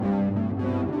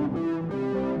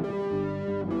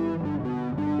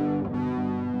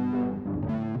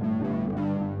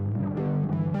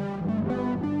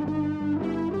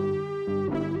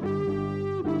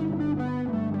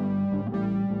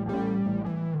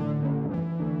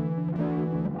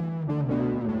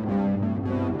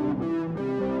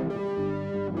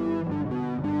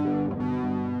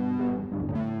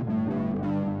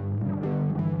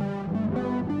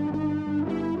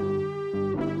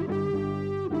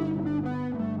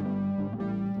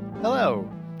Hello,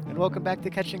 and welcome back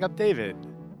to Catching Up David.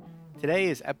 Today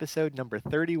is episode number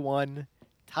 31,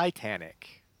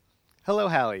 Titanic. Hello,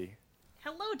 Hallie.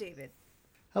 Hello, David.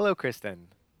 Hello, Kristen.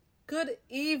 Good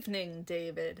evening,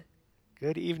 David.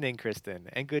 Good evening, Kristen,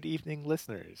 and good evening,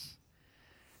 listeners.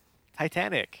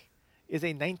 Titanic is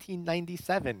a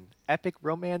 1997 epic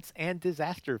romance and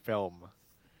disaster film.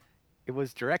 It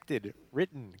was directed,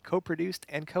 written, co-produced,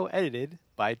 and co-edited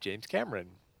by James Cameron.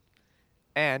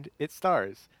 And it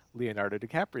stars Leonardo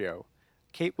DiCaprio,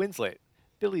 Kate Winslet,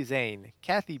 Billy Zane,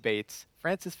 Kathy Bates,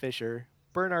 Frances Fisher,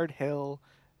 Bernard Hill,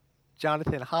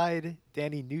 Jonathan Hyde,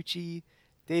 Danny Nucci,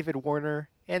 David Warner,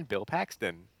 and Bill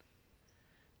Paxton.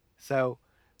 So,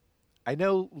 I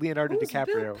know Leonardo Who's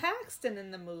DiCaprio. Bill Paxton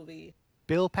in the movie?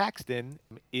 Bill Paxton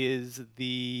is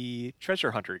the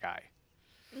treasure hunter guy.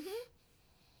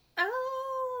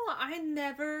 Oh, I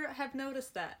never have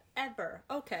noticed that. Ever.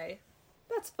 Okay.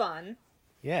 That's fun.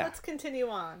 Yeah. Let's continue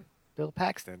on. Bill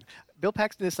Paxton. Bill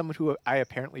Paxton is someone who I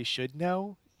apparently should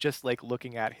know, just like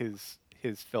looking at his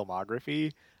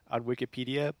filmography on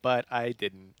Wikipedia, but I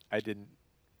didn't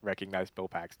recognize Bill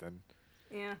Paxton.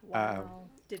 Yeah, wow.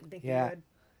 Didn't think you would.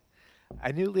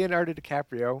 I knew Leonardo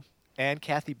DiCaprio and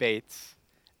Kathy Bates,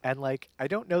 and I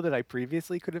don't know that I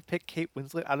previously could have picked Kate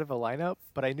Winslet out of a lineup,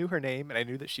 but I knew her name and I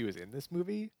knew that she was in this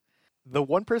movie. The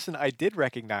one person I did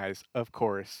recognize, of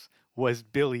course, was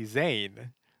Billy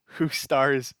Zane, who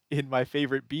stars in my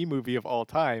favorite B movie of all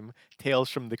time, Tales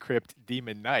from the Crypt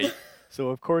Demon Knight. So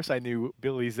of course I knew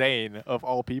Billy Zane of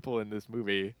all people in this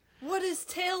movie. What is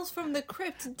Tales from the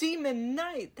Crypt Demon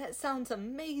Knight? That sounds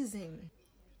amazing.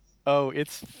 Oh,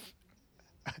 it's...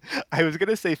 I was going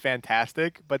to say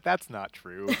fantastic, but that's not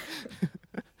true.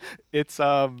 It's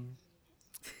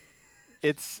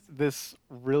this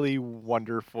really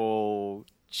wonderful,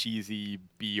 cheesy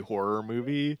B horror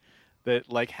movie that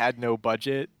had no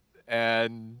budget,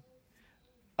 and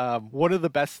one of the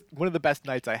best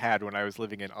nights I had when I was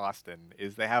living in Austin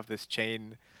is they have this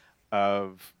chain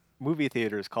of movie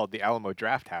theaters called the Alamo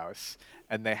Drafthouse,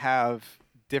 and they have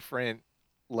different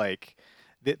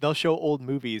they'll show old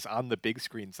movies on the big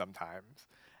screen sometimes.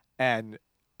 And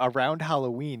around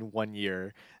Halloween one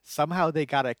year, somehow they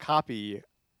got a copy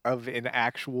of an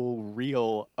actual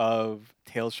reel of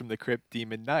Tales from the Crypt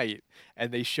Demon Knight,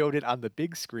 and they showed it on the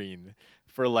big screen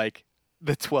for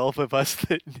the 12 of us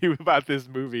that knew about this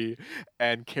movie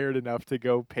and cared enough to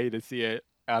go pay to see it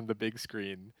on the big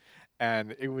screen.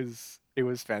 And it was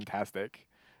fantastic.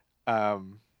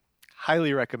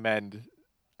 Highly recommend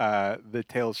the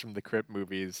Tales from the Crypt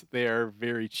movies. They are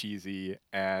very cheesy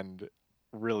and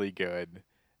really good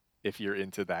if you're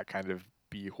into that kind of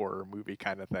B horror movie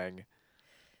kind of thing.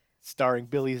 Starring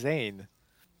Billy Zane.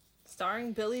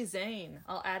 Starring Billy Zane.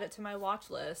 I'll add it to my watch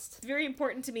list. It's very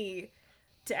important to me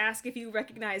to ask if you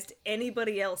recognized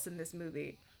anybody else in this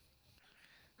movie.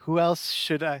 Who else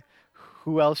should I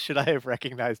have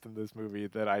recognized in this movie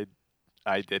that I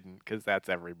didn't? Because that's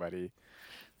everybody.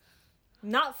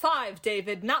 Not 5,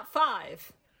 David. Not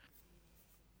 5.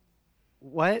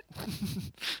 What?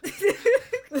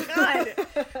 God,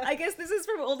 I guess this is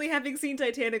from only having seen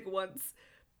Titanic once.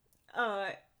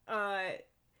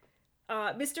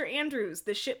 Mr. Andrews,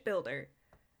 the shipbuilder.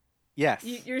 Yes.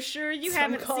 You're sure you Some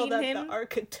haven't call seen that him the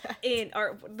architect.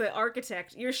 the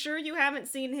architect? You're sure you haven't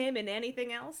seen him in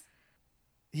anything else?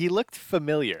 He looked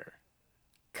familiar.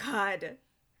 God.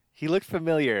 He looked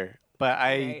familiar, but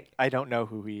Right. I don't know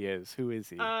who he is. Who is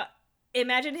he?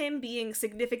 Imagine him being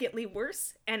significantly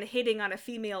worse and hitting on a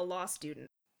female law student.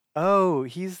 Oh,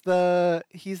 he's the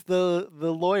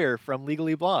lawyer from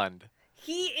Legally Blonde.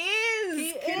 He is! He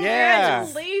is!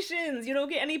 Congratulations! You don't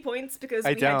get any points because we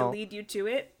had to don't. lead you to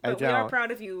it, I but we are don't. proud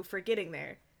of you for getting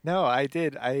there. No, I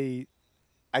did. I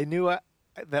knew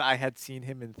that I had seen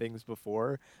him in things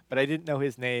before, but I didn't know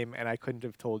his name, and I couldn't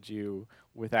have told you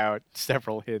without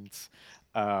several hints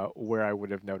where I would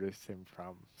have noticed him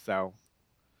from. So,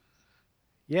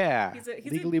 yeah,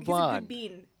 Legally Blonde. He's a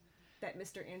good bean, that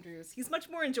Mr. Andrews. He's much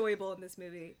more enjoyable in this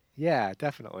movie. Yeah,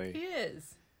 definitely. He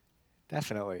is.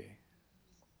 Definitely.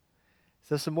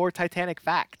 So some more Titanic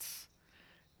facts.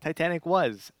 Titanic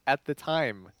was, at the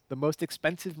time, the most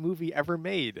expensive movie ever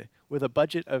made, with a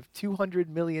budget of $200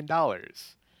 million,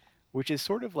 which is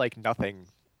sort of like nothing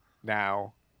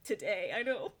now. Today, I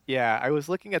know. Yeah, I was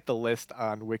looking at the list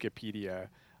on Wikipedia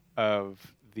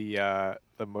of the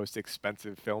most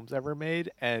expensive films ever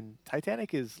made, and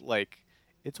Titanic is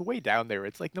it's way down there.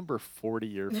 It's number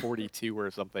 40 or 42 or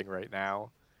something right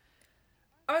now.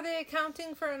 Are they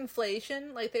accounting for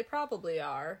inflation? They probably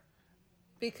are.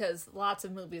 Because lots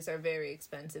of movies are very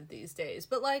expensive these days.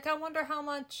 But, I wonder how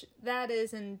much that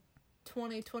is in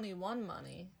 2021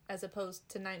 money as opposed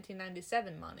to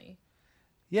 1997 money.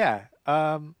 Yeah.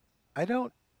 I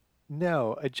don't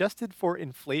know. Adjusted for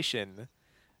inflation,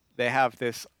 they have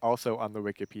this also on the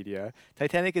Wikipedia.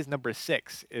 Titanic is number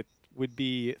 6. It would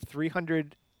be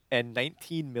 $319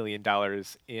 million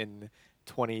in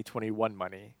 2021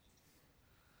 money.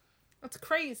 That's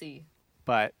crazy.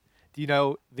 But do you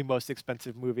know the most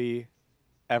expensive movie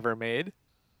ever made?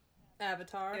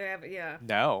 Avatar. Yeah.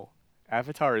 No.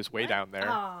 Avatar is way What? down there.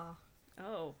 Ah.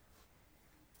 Oh.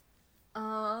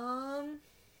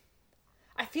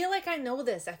 I feel like I know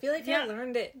this. I feel like I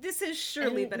learned it. This has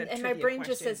surely been a and my trivia brain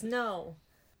just question. says no.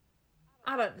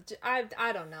 I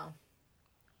don't know.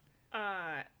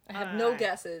 I have no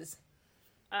guesses.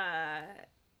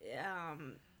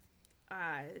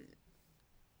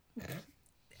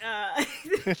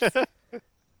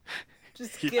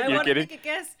 Just You- give I You're want to getting- make a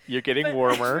guess. You're getting but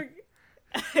warmer.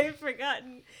 I've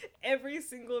forgotten every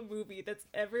single movie that's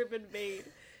ever been made.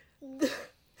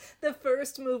 the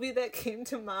first movie that came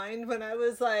to mind when I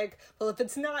was like, well, if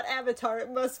it's not Avatar,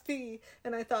 it must be.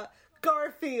 And I thought,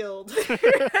 Garfield. Right?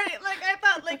 Like I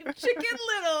thought, like Chicken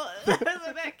Little.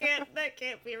 that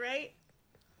can't be right.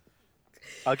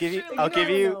 I'll give you. Surely I'll not. give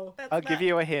No. you. That's I'll give not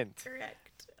you a hint.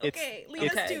 Correct. It's- Okay, lead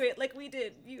it's- us to it like we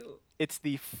did. You. It's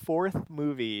the 4th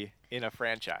movie in a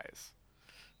franchise.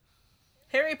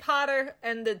 Harry Potter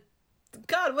and the...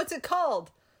 God, what's it called?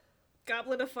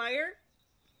 Goblet of Fire?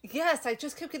 Yes, I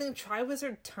just kept getting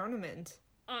Triwizard Tournament.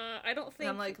 I don't And think.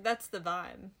 I'm like, that's the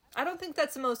vibe. I don't think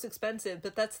that's the most expensive,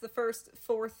 but that's the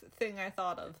fourth thing I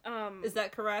thought of. Is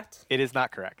that correct? It is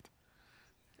not correct.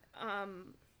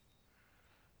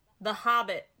 The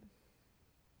Hobbit.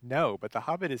 No, but The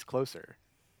Hobbit is closer.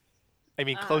 I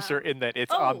mean, closer in that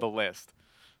it's on oh. the list.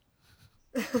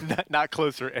 Not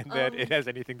closer in that it has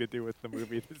anything to do with the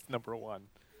movie that's number 1.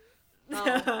 Oh,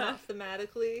 not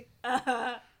thematically.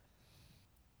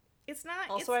 It's not.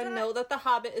 Also, it's I not, know that The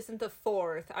Hobbit isn't the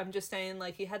 4th. I'm just saying,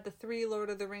 like, you had the 3 Lord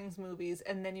of the Rings movies,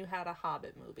 and then you had a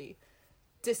Hobbit movie.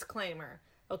 Disclaimer.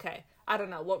 Okay, I don't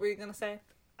know. What were you gonna say?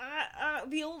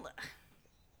 The old.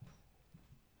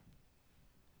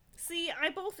 See, I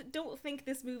both don't think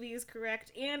this movie is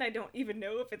correct, and I don't even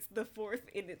know if it's the 4th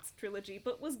in its trilogy.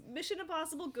 But was Mission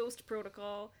Impossible: Ghost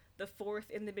Protocol the 4th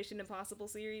in the Mission Impossible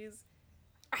series?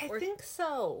 I Or- think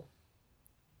so.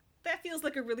 That feels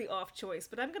like a really off choice,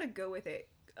 but I'm gonna go with it.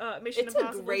 Mission It's a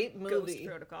Impossible: great Ghost movie.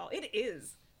 Protocol. It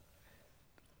is.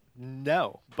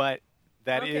 No, but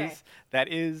that Okay.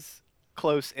 is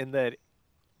close in that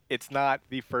it's not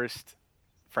the first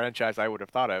franchise I would have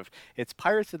thought of. It's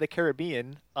Pirates of the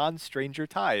Caribbean on Stranger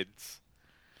Tides.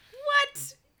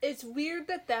 What? It's weird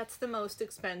that that's the most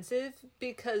expensive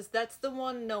because that's the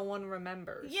one no one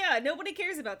remembers. Yeah, nobody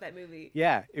cares about that movie.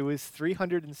 Yeah, it was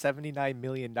 $379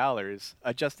 million.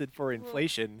 Adjusted for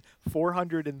inflation,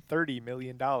 $430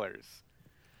 million.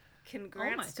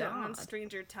 Congrats to On God.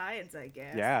 Stranger Tides, I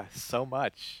guess. Yeah, so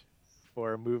much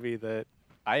for a movie that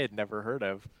I had never heard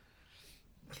of.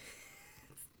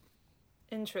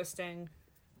 Interesting.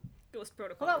 Ghost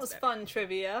Protocol. Well, that was better. fun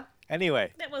trivia.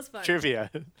 Anyway, That was fun. trivia.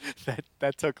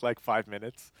 that took like 5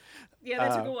 minutes. Yeah,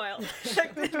 that took a while.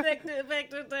 back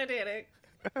to Titanic.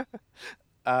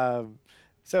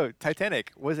 So,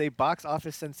 Titanic was a box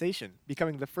office sensation,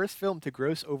 becoming the first film to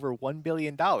gross over $1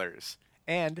 billion.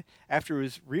 And after it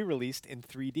was re-released in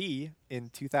 3D in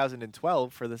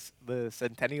 2012 for the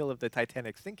centennial of the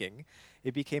Titanic sinking,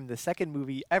 it became the second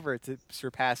movie ever to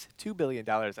surpass $2 billion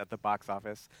at the box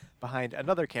office, behind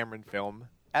another Cameron film,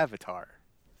 Avatar.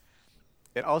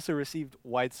 It also received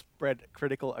widespread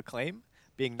critical acclaim,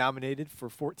 being nominated for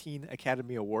 14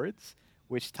 Academy Awards,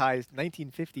 which ties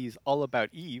 1950's All About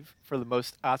Eve for the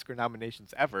most Oscar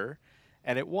nominations ever,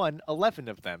 and it won 11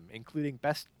 of them, including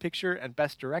Best Picture and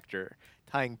Best Director,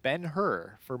 tying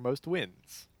Ben-Hur for most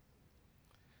wins.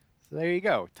 So there you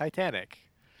go, Titanic.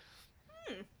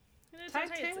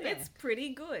 Titanic. It's pretty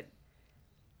good.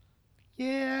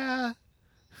 Yeah.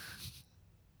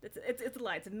 It's a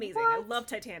lie. It's amazing. I What? love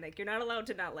Titanic. You're not allowed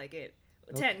to not like it.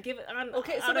 10. Give it on.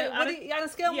 Okay, so on wait, a, what do you, on a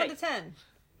scale of yeah. 1 to 10?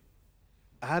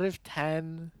 Out of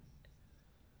 10,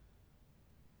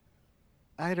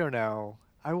 I don't know.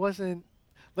 I wasn't.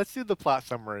 Let's do the plot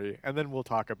summary and then we'll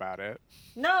talk about it.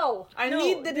 No, I No,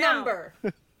 need the now. number.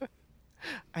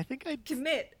 I think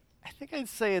Commit. I'd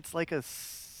say it's like a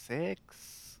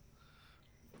 6.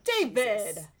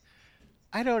 David.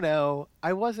 I don't know.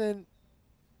 I wasn't.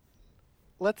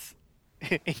 Let's,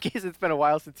 in case it's been a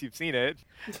while since you've seen it,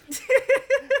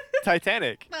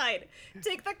 Titanic. Fine.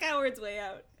 Take the coward's way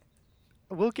out.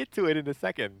 We'll get to it in a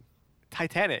second.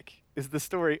 Titanic is the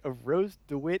story of Rose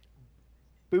DeWitt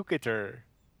Bukater.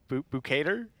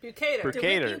 Bukater? Bukater.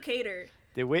 Bukater. Bukater.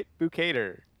 DeWitt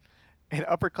Bukater, an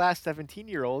upper-class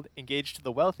 17-year-old engaged to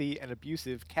the wealthy and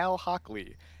abusive Cal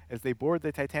Hockley as they board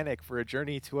the Titanic for a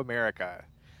journey to America.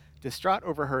 Distraught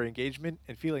over her engagement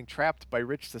and feeling trapped by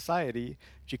rich society,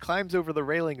 she climbs over the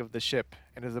railing of the ship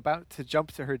and is about to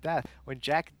jump to her death when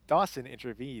Jack Dawson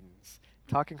intervenes,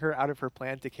 talking her out of her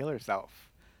plan to kill herself.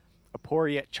 A poor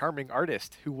yet charming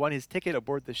artist who won his ticket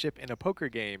aboard the ship in a poker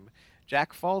game,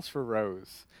 Jack falls for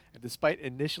Rose, and despite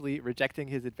initially rejecting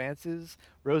his advances,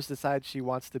 Rose decides she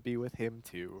wants to be with him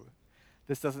too.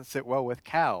 This doesn't sit well with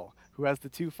Cal, who has the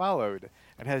two followed,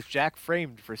 and has Jack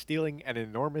framed for stealing an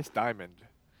enormous diamond.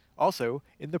 Also,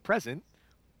 in the present,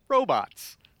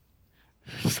 robots.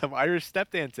 Some Irish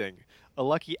step dancing, a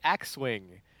lucky axe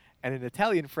swing, and an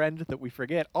Italian friend that we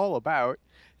forget all about,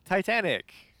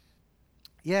 Titanic.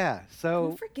 Yeah,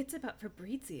 so... Who forgets about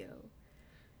Fabrizio?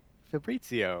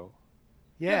 Fabrizio.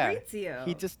 Yeah. Fabrizio.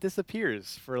 He just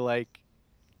disappears for like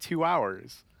 2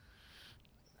 hours.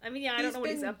 I mean, yeah, I don't know what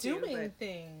he's up to, doing but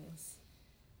things.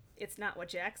 it's not what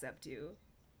Jack's up to.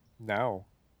 No.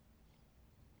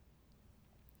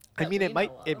 I That mean, we it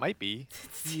might know of. be.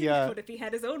 What if he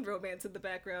had his own romance in the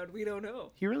background? We don't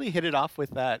know. He really hit it off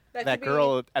with that That that could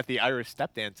girl at the Irish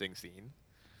step dancing scene.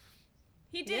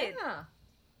 He did. Yeah.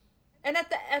 And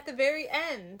at the very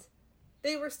end,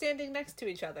 they were standing next to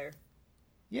each other.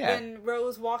 Yeah. When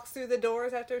Rose walks through the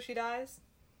doors after she dies.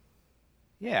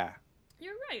 Yeah.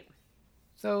 You're right.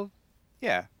 So,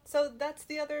 yeah. So that's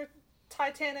the other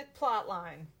Titanic plot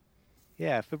line,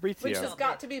 Yeah, which Fabrizio. has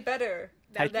got to be better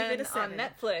Now give than it a on 7.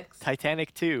 Netflix.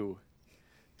 Titanic 2.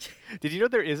 Did you know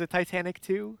there is a Titanic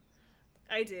 2?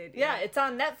 I did. Yeah, it's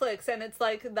on Netflix, and it's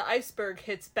like the iceberg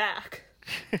hits back.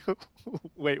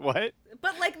 Wait, what?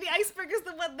 But, like, the iceberg is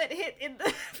the one that hit in the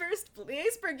first... The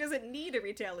iceberg doesn't need a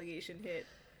retaliation hit.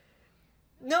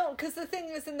 No, because the thing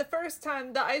is, in the first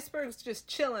time, the iceberg's just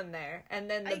chilling there, and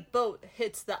then the boat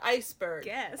hits the iceberg.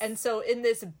 Guess. And so in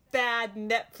this bad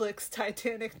Netflix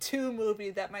Titanic 2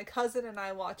 movie that my cousin and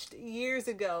I watched years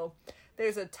ago,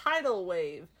 there's a tidal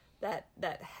wave that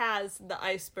has the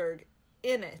iceberg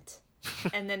in it,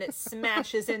 and then it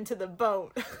smashes into the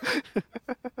boat.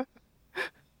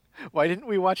 Why didn't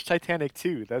we watch Titanic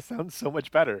 2? That sounds so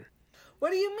much better.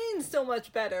 What do you mean so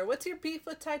much better? What's your beef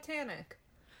with Titanic?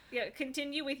 Yeah,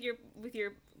 continue with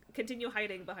your continue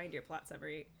hiding behind your plot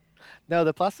summary. No,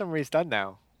 the plot summary's done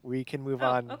now. We can move Oh,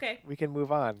 on. okay. We can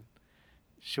move on.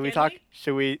 Should we Can talk?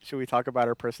 we? Should we talk about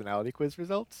our personality quiz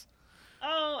results?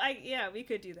 Oh, yeah, we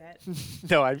could do that.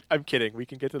 No, I'm kidding. We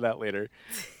can get to that later.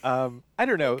 I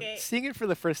don't know. Okay. Seeing it for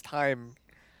the first time,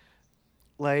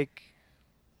 like,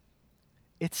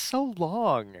 it's so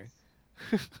long.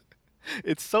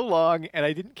 It's so long, and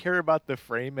I didn't care about the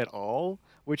frame at all,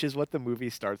 which is what the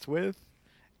movie starts with.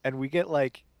 And we get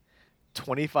like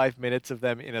 25 minutes of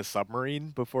them in a submarine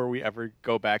before we ever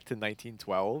go back to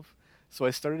 1912. So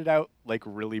I started out like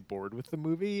really bored with the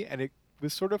movie, and it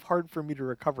was sort of hard for me to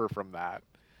recover from that.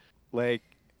 Like,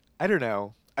 I don't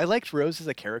know. I liked Rose as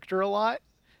a character a lot,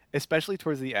 especially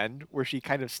towards the end where she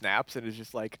kind of snaps and is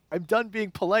just like, I'm done being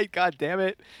polite, god damn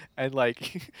it, and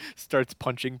like starts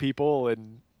punching people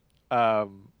and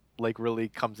like really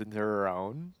comes into her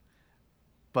own.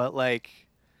 But like,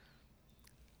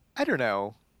 I don't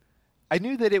know. I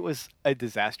knew that it was a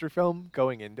disaster film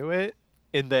going into it,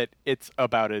 in that it's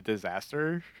about a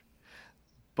disaster,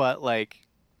 but like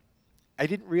I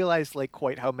didn't realize like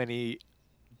quite how many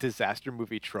disaster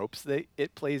movie tropes that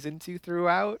it plays into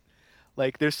throughout.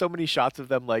 Like there's so many shots of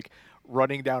them like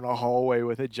running down a hallway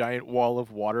with a giant wall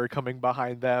of water coming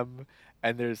behind them,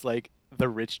 and there's like the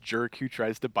rich jerk who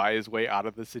tries to buy his way out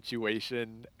of the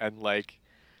situation, and like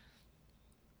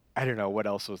I don't know what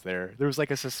else was there. There was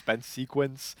like a suspense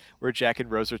sequence where Jack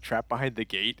and Rose are trapped behind the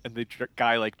gate, and the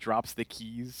guy like drops the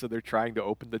keys, so they're trying to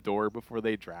open the door before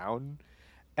they drown.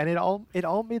 And it all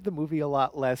made the movie a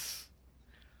lot less,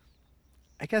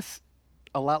 I guess,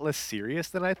 a lot less serious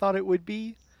than I thought it would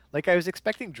be. Like I was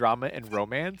expecting drama and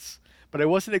romance, but I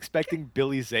wasn't expecting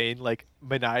Billy Zane like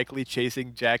maniacally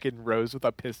chasing Jack and Rose with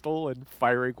a pistol and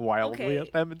firing wildly Okay.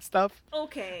 at them and stuff.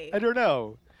 Okay. I don't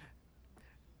know.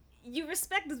 You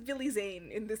respect Billy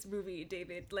Zane in this movie,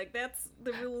 David. Like, that's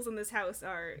the rules in this house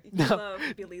are you No. love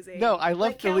Billy Zane. No, I love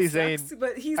Like, Cal Billy sucks, Zane.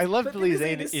 but I love but Billy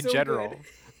Zane is in so general.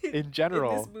 good In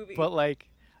general. this movie. But like,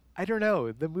 I don't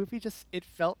know. The movie just it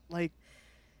felt like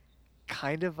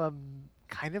kind of a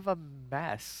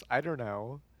mess. I don't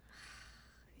know.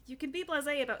 You can be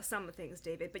blasé about some things,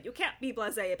 David, but you can't be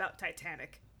blasé about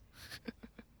Titanic.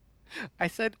 I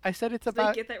said it's Did I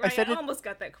about. get that I right? said I it, almost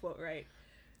got that quote right.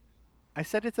 I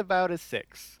said it's about a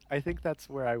 6. I think that's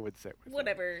where I would sit with it.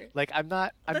 Whatever. Like I'm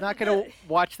The- not gonna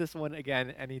watch this one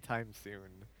again anytime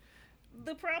soon.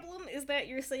 The problem is that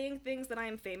you're saying things that I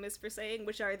am famous for saying,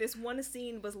 which are this one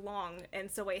scene was long,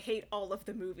 and so I hate all of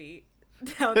the movie.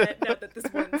 Now that this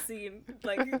one scene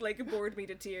like bored me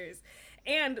to tears,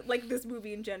 and like this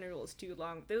movie in general is too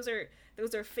long. Those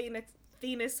are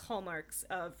famous hallmarks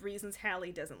of reasons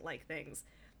Hallie doesn't like things.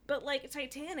 But like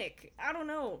Titanic, I don't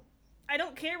know. I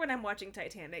don't care when I'm watching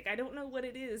Titanic. I don't know what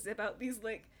it is about these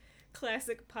like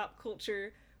classic pop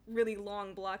culture really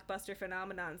long blockbuster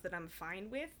phenomenons that I'm fine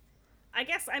with. I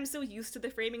guess I'm so used to the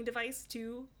framing device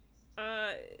too,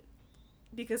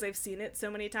 because I've seen it so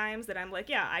many times that I'm like,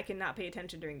 yeah, I cannot pay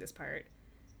attention during this part.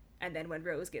 And then when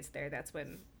Rose gets there, that's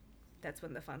when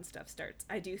the fun stuff starts.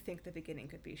 I do think the beginning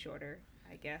could be shorter,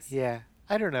 I guess. Yeah,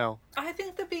 I don't know. I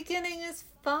think the beginning is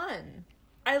fun.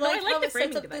 I I like like how the it sets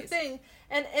framing up the device. thing.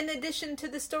 And in addition to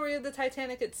the story of the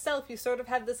Titanic itself, you sort of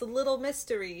have this little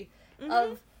mystery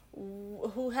of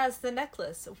who has the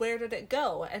necklace, where did it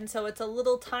go? And so it's a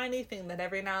little tiny thing that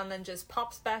every now and then just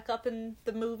pops back up in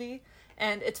the movie.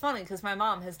 And it's funny because my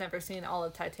mom has never seen all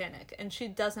of Titanic, and she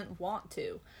doesn't want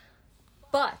to.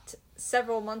 But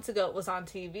several months ago it was on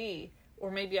TV,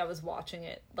 or maybe I was watching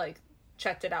it, like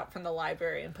checked it out from the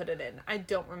library and put it in. I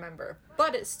don't remember.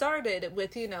 But it started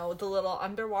with, the little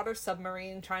underwater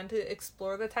submarine trying to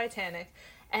explore the Titanic,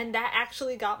 and that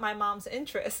actually got my mom's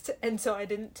interest. And so I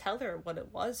didn't tell her what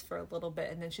it was for a little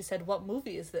bit. And then she said, "What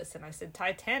movie is this?" And I said,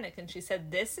 "Titanic." And she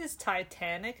said, "This is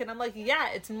Titanic?" And I'm like, "Yeah,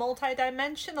 it's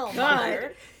multidimensional,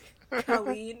 mother."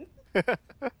 Colleen.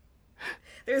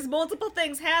 There's multiple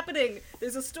things happening.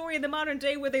 There's a story in the modern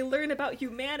day where they learn about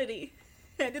humanity,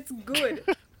 and it's good.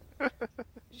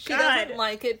 She God. doesn't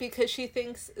like it because she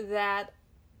thinks that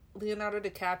Leonardo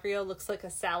DiCaprio looks like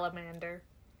a salamander.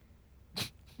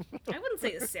 I wouldn't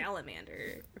say a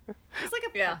salamander. He's like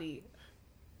a Yeah. puppy.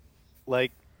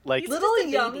 Like He's Little just a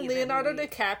young baby in that Leonardo movie.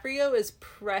 DiCaprio is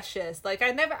precious. Like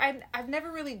I've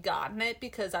never really gotten it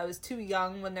because I was too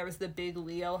young when there was the big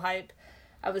Leo hype.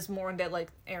 I was more into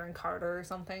like Aaron Carter or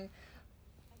something.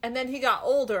 And then he got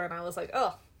older and I was like,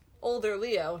 "Oh, older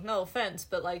Leo, no offense,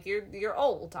 but like you're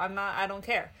old. I don't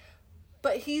care."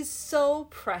 But he's so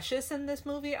precious in this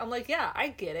movie. I'm like, "Yeah, I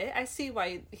get it. I see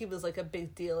why he was like a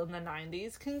big deal in the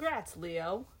 90s. Congrats,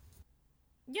 Leo."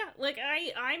 Yeah, like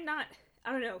I'm not.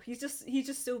 I don't know. He's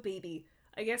just so baby.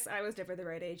 I guess I was never the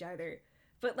right age either.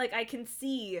 But like I can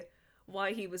see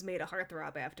why he was made a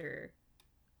heartthrob after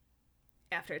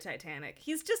Titanic.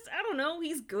 He's just, I don't know.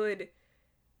 He's good.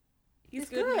 He's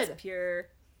good. He's good. pure.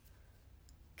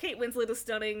 Kate Winslet is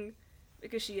stunning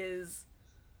because she is.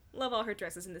 Love all her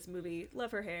dresses in this movie.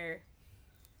 Love her hair.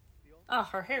 Oh,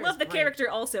 her hair Love is the great. character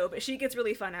also, but she gets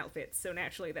really fun outfits. So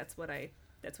naturally, that's what I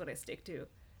stick to.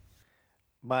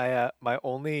 my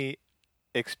only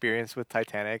experience with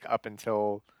Titanic up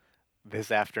until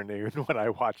this afternoon when I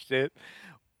watched it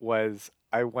was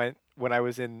when I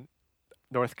was in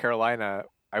North Carolina.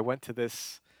 I went to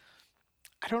this.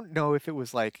 I don't know if it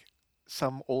was like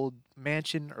some old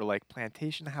mansion or like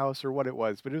plantation house or what it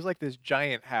was, but it was like this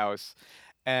giant house,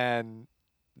 and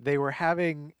they were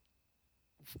having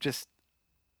just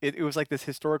it was like this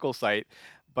historical site,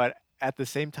 but at the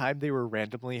same time they were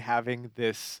randomly having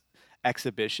this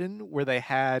exhibition where they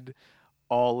had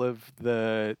all of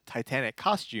the Titanic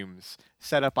costumes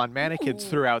set up on mannequins Ooh.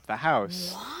 throughout the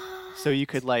house. What? So you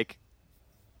could like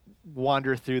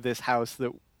wander through this house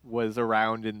that was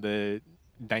around in the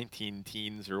 19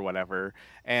 teens or whatever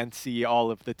and see all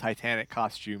of the Titanic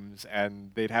costumes, and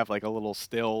they'd have like a little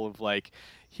still of like,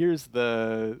 here's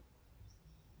the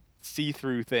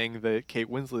see-through thing that Kate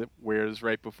Winslet wears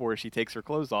right before she takes her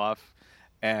clothes off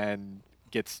and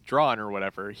gets drawn or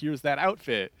whatever. Here's that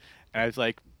outfit. And I was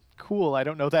like, cool, I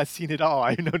don't know that scene at all.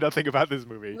 I know nothing about this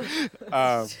movie.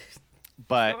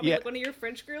 But Probably yeah, like one of your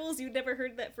French girls. You'd never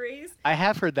heard that phrase. I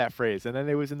have heard that phrase, and then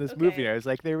it was in this movie, Okay. and I was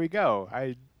like, there we go.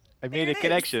 I made There a it is.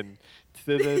 connection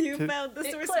to the You found the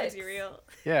It source clicks. material.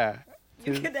 yeah.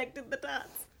 You to- connected the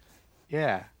dots.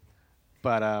 Yeah.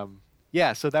 But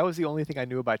yeah, so that was the only thing I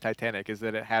knew about Titanic, is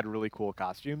that it had really cool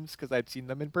costumes because I'd seen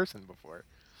them in person before.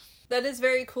 That is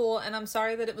very cool, and I'm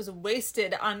sorry that it was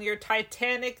wasted on your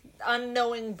Titanic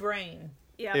unknowing brain.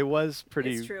 Yeah. It was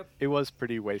pretty It's true. It was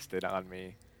pretty wasted on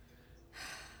me.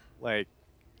 Like,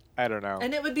 I don't know.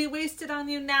 And it would be wasted on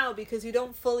you now because you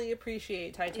don't fully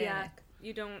appreciate Titanic. Yeah.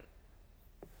 You don't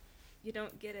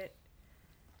get it.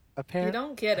 You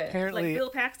don't get it. Like Apparently, Bill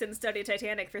Paxton studied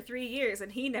Titanic for 3 years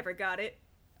and he never got it.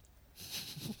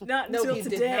 Not No, until he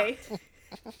did today.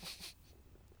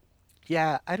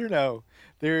 yeah, I don't know.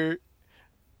 They're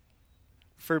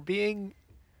for being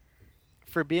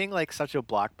for being like such a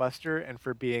blockbuster and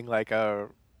for being like a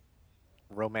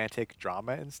romantic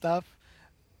drama and stuff,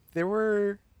 there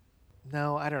were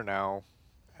no, I don't know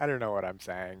what I'm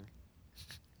saying.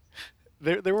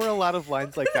 There were a lot of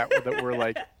lines like that were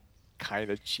like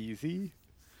kind of cheesy,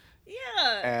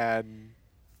 Yeah. and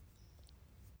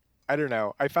I don't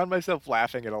know. I found myself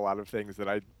laughing at a lot of things that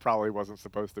I probably wasn't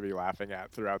supposed to be laughing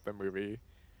at throughout the movie.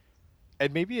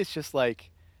 And maybe it's just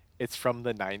like it's from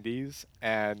the 90s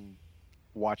and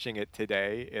watching it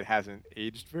today, it hasn't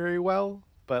aged very well,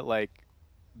 but like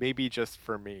maybe just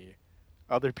for me.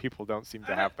 Other people don't seem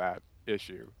to I have that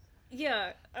issue.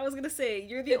 Yeah, I was gonna say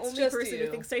you're the It's only just person who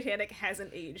you. thinks Titanic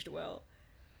hasn't aged well.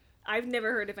 I've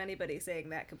never heard of anybody saying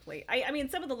that complaint. I mean,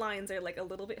 some of the lines are like a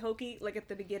little bit hokey, like at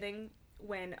the beginning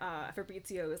when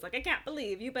Fabrizio is like, "I can't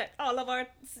believe you bet all of our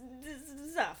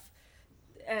stuff,"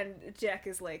 and Jack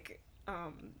is like,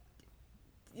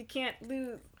 "You can't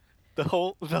lose." That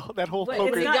whole But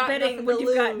poker it's got not betting nothing when to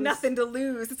you've got lose. nothing to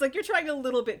lose. It's like you're trying a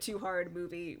little bit too hard,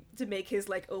 movie, to make his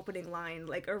like opening line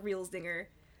like a real zinger.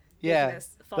 yeah, making us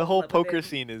fall the in whole love with poker it.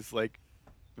 scene is like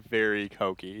very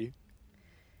hokey.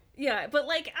 Yeah, but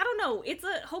like I don't know, it's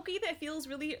a hokey that feels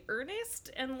really earnest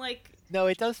and like No,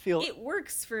 it does feel it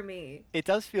works for me. it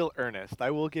does feel earnest.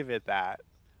 I will give it that.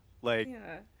 Like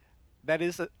Yeah. that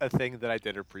is a thing that I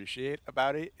did appreciate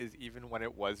about it is even when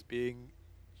it was being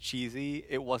cheesy,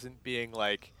 it wasn't being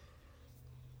like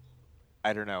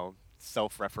I don't know,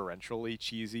 self-referentially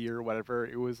cheesy or whatever.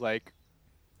 It was like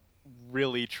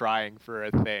really trying for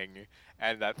a thing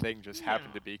and that thing just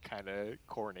happened Yeah. to be kind of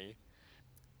corny.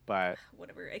 But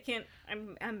Whatever. I can't.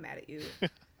 I'm mad at you.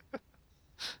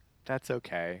 that's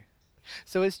okay.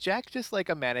 So is Jack just like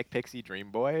a manic pixie dream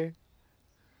boy?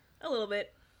 A little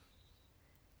bit.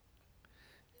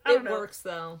 I don't It know. works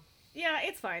though. Yeah,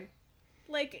 it's fine.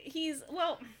 Like he's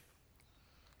well.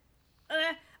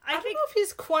 I I don't think know if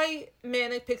he's quite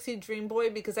manic pixie dream boy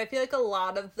because I feel like a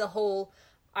lot of the whole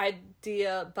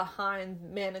idea behind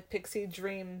manic pixie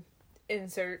dream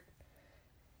insert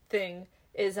thing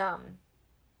is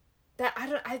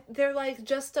that they're like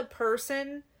just a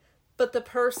person, but the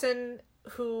person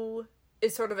who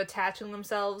is sort of attaching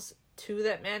themselves to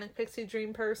that manic pixie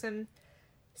dream person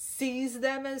sees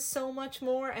them as so much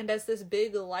more and as this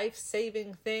big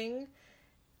life-saving thing.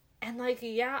 And like,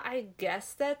 yeah, I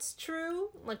guess that's true.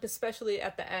 Like, especially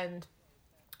at the end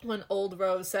when old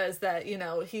Rose says that, you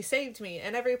know, he saved me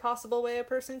in every possible way a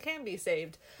person can be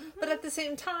saved. But at the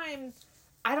same time,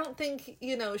 I don't think,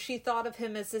 you know, she thought of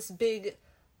him as this big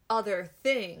other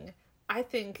thing. I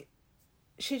think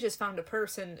she just found a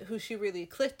person who she really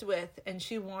clicked with and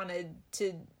she wanted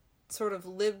to sort of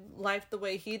live life the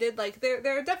way he did. Like there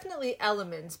are definitely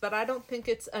elements, but I don't think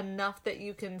it's enough that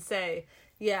you can say,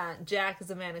 yeah, Jack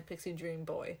is a manic pixie dream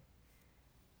boy.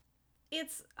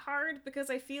 it's hard because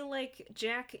I feel like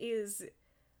Jack is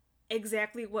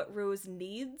exactly what Rose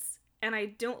needs. And I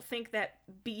don't think that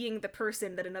being the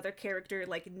person that another character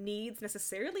like needs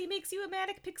necessarily makes you a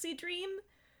manic pixie dream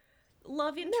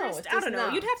love interest. it I does don't know.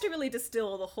 not. You'd have to really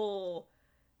distill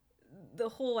the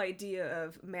whole idea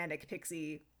of manic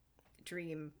pixie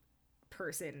dream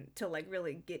person to like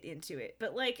really get into it.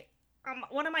 But like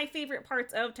one of my favorite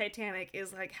parts of Titanic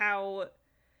is like how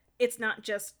it's not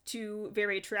just two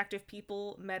very attractive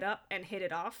people met up and hit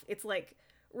it off. It's like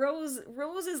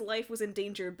Rose's life was in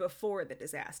danger before the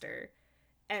disaster,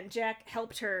 and Jack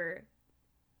helped her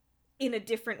in a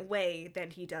different way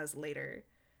than he does later.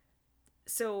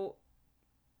 So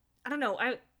I don't know.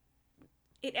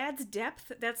 It adds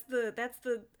depth. That's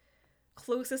the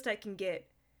closest I can get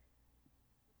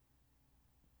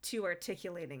to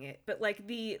articulating it. But like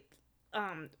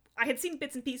I had seen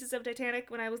bits and pieces of Titanic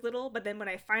when I was little, but then when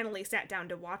I finally sat down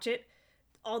to watch it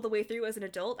all the way through as an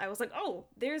adult, I was like, "Oh,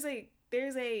 there's a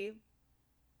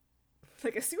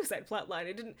like a suicide plot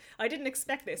line. I didn't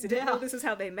expect this. I didn't know Yeah. this is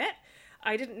how they met.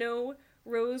 I didn't know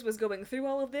Rose was going through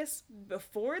all of this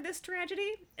before this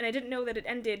tragedy, and I didn't know that it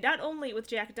ended not only with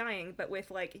Jack dying, but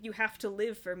with like, you have to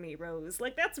live for me, Rose.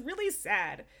 Like that's really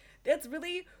sad. That's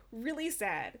really, really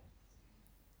sad.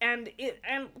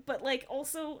 But like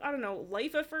also, I don't know,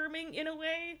 life affirming in a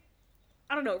way.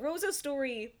 I don't know, Rose's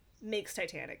story makes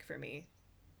Titanic for me.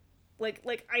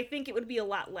 Like I think it would be a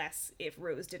lot less if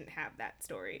Rose didn't have that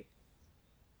story.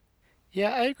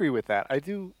 Yeah, I agree with that. I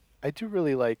do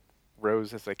really like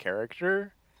Rose as a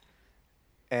character,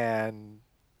 and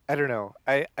I don't know.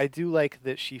 I do like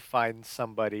that she finds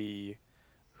somebody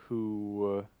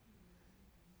who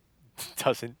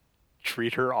doesn't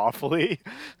treat her awfully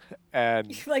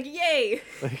and Like yay.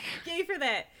 like Yay for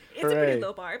that. It's a Hooray. pretty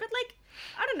low bar, but like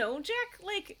I don't know, Jack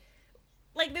like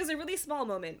there's a really small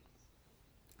moment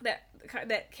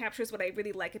that captures what I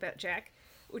really like about Jack,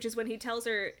 which is when he tells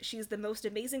her she's the most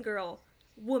amazing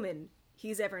woman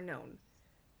he's ever known.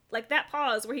 Like, that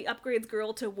pause where he upgrades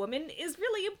girl to woman is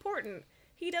really important.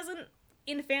 He doesn't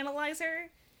infantilize her,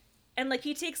 and, like,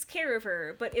 he takes care of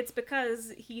her, but it's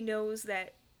because he knows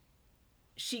that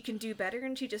she can do better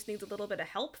and she just needs a little bit of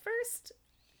help first.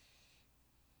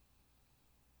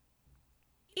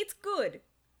 It's good.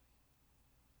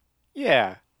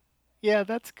 Yeah. Yeah,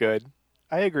 that's good.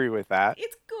 I agree with that.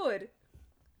 It's good.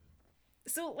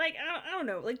 So, like, I don't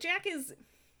know. Like, Jack is...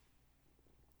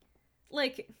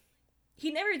 Like,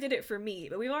 he never did it for me,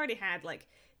 but we've already had, like,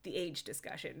 the age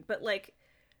discussion. But, like,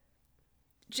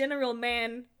 general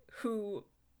man who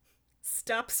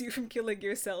stops you from killing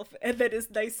yourself and then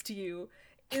is nice to you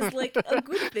is, like, a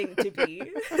good thing to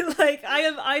be. Like,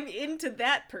 I'm into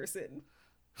that person.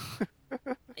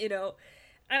 You know?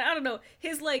 And I don't know,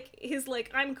 his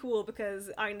I'm cool because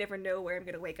I never know where I'm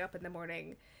gonna wake up in the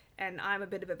morning, and I'm a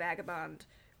bit of a vagabond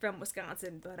from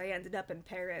Wisconsin, but I ended up in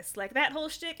Paris. Like, that whole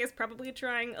shtick is probably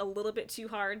trying a little bit too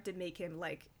hard to make him,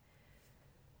 like,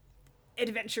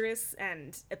 adventurous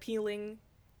and appealing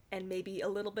and maybe a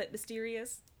little bit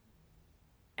mysterious.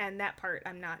 And that part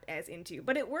I'm not as into.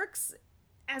 But it works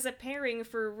as a pairing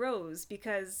for Rose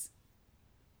because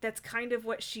that's kind of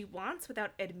what she wants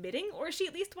without admitting, or she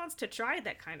at least wants to try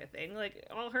that kind of thing. Like,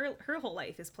 all her whole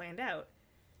life is planned out,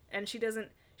 and she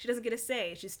doesn't get a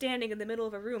say. She's standing in the middle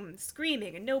of a room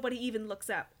screaming and nobody even looks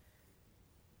up.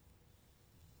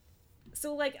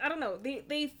 So, like, I don't know,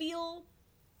 they feel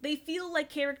like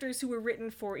characters who were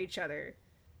written for each other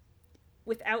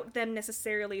without them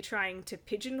necessarily trying to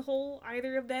pigeonhole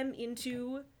either of them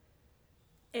into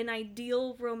an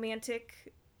ideal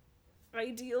romantic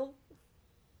ideal.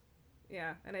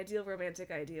 Yeah, an ideal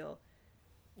romantic ideal.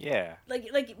 Yeah.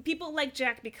 Like people like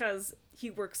Jack because he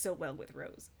works so well with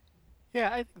Rose. Yeah,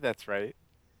 I think that's right.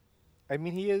 I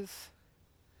mean,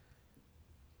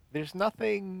 there's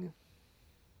nothing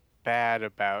bad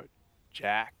about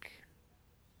Jack,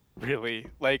 really.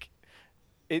 Like,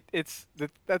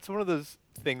 that's one of those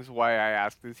things why I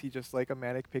asked, is he just like a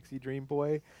manic pixie dream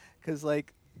boy? Because,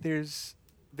 like, there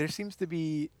seems to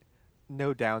be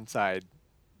no downside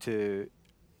to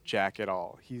Jack at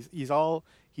all. He's all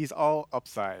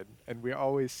upside, and we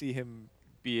always see him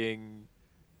being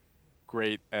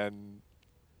great and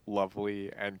lovely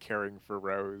and caring for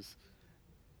Rose.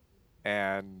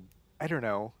 And I don't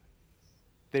know.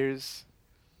 It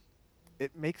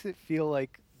makes it feel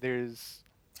like there's.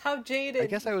 How jaded. I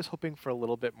guess I was hoping for a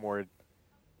little bit more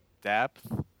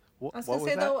depth. I was gonna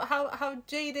say, though, how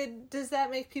jaded does that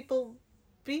make people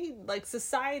be? Like,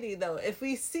 society, though? If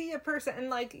we see a person, and,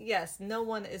 like, yes, no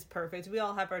one is perfect. We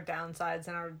all have our downsides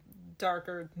and our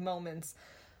darker moments.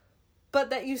 But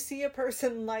that you see a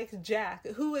person like Jack,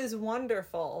 who is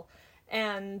wonderful,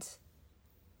 and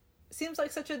seems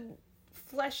like such a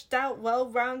fleshed out,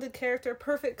 well-rounded character,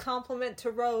 perfect complement to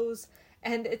Rose,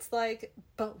 and it's like,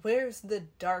 but where's the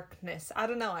darkness? I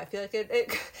don't know. I feel like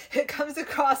it comes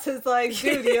across as like,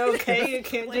 dude, you okay? You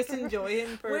can't Like, just enjoy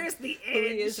him for where's the who he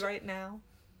edge? is right now.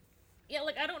 Yeah,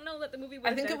 like, I don't know that the movie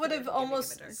would I think it would have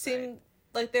almost seemed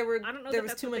like there I don't know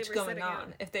was that's too what they much were going setting on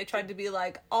out. if they tried to be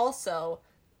like, also,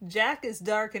 Jack is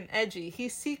dark and edgy. He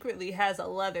secretly has a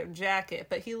leather jacket,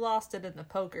 but he lost it in the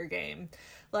poker game.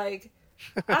 Like,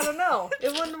 I don't know.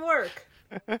 It wouldn't work.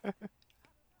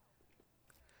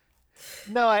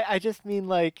 No, I just mean,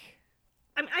 like.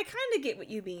 I kind of get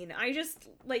what you mean. I just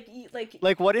like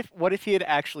What if he had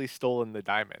actually stolen the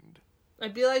diamond?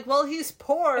 I'd be like, well, he's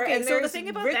poor, okay, and so there's the thing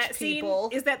about rich that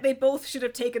people. scene is that they both should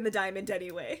have taken the diamond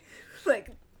anyway. Like,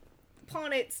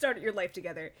 pawn it, start your life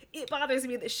together. It bothers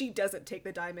me that she doesn't take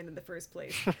the diamond in the first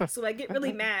place. So I get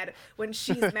really mad when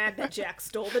she's mad that Jack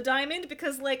stole the diamond,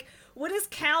 because, like, what is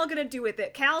Cal gonna do with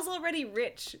it? Cal's already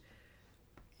rich.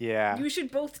 Yeah. You should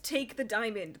both take the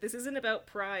diamond. This isn't about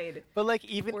pride. But, like,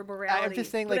 even or morality. I'm just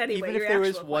saying, But like, anyway, even if your there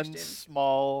was actual one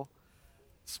question.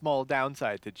 small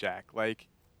downside to Jack, like,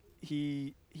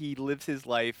 he lives his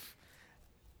life,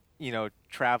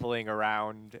 traveling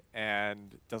around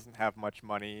and doesn't have much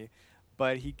money,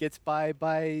 but he gets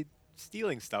by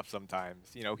stealing stuff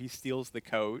sometimes. He steals the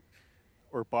coat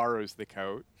or borrows the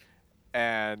coat,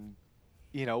 and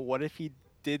what if he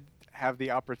did have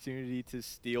the opportunity to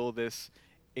steal this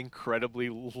incredibly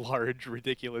large,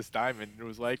 ridiculous diamond and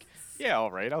was like, yeah,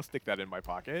 all right, I'll stick that in my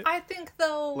pocket. I think,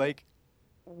 though, Like,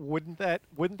 wouldn't that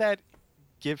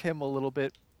give him a little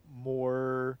bit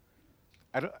more?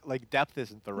 I don't like, depth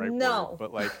isn't the right No. word,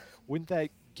 but, like, wouldn't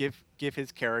that give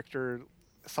his character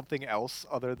something else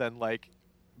other than, like,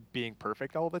 being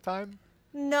perfect all the time?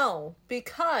 no,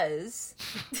 because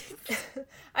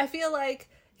I feel like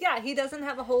Yeah, he doesn't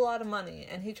have a whole lot of money,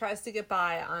 and he tries to get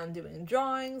by on doing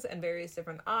drawings and various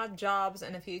different odd jobs,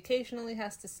 and if he occasionally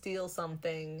has to steal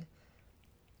something,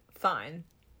 fine.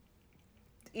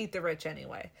 Eat the rich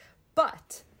anyway.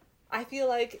 But I feel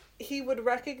like he would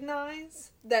recognize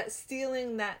that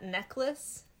stealing that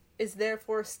necklace is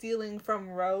therefore stealing from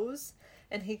Rose,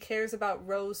 and he cares about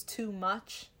Rose too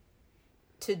much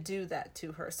to do that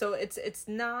to her. So it's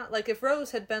not like if Rose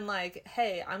had been like,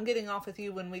 hey, I'm getting off with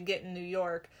you when we get in New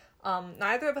York,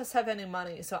 neither of us have any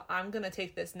money, so I'm gonna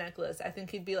take this necklace. I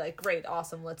think he'd be like, great,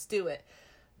 awesome, let's do it.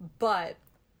 But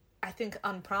I think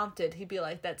unprompted he'd be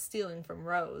like, that's stealing from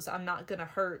Rose. I'm not gonna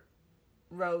hurt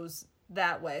Rose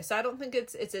that way. So I don't think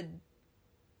it's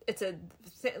a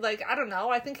like, I don't know,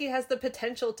 I think he has the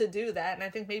potential to do that, and I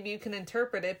think maybe you can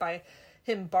interpret it by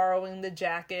him borrowing the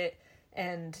jacket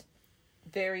and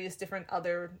various different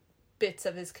other bits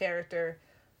of his character,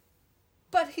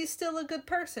 but he's still a good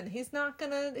person. He's not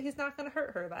gonna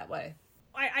hurt her that way.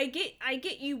 I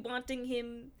get you wanting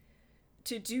him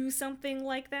to do something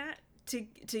like that, to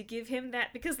give him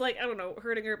that, because, like, I don't know,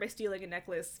 hurting her by stealing a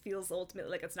necklace feels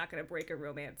ultimately like it's not gonna break a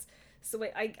romance. So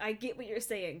I get what you're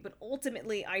saying, but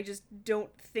ultimately I just don't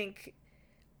think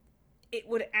it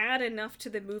would add enough to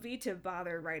the movie to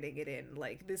bother writing it in.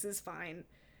 Like, this is fine.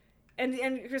 And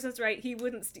Kristen's right, he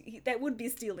wouldn't that would be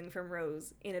stealing from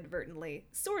Rose inadvertently.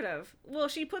 Sort of. Well,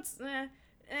 she puts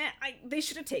they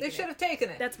should have taken it. They should have taken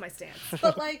it. That's my stance.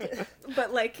 But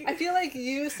like I feel like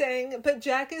you saying, but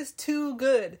Jack is too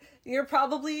good. You're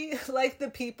probably like the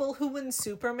people who, when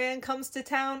Superman comes to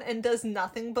town and does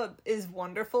nothing but is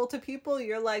wonderful to people,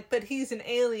 you're like, but he's an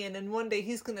alien and one day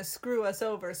he's gonna screw us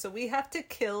over, so we have to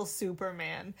kill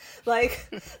Superman. Like,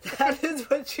 that is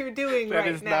what you're doing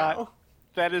right now.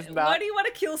 That is not. Why do you want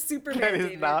to kill Superman, That is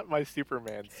David? not my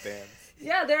Superman stance.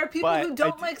 Yeah, there are people But who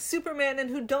don't like Superman and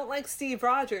who don't like Steve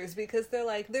Rogers because they're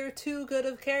like, they're too good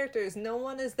of characters. No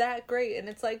one is that great. And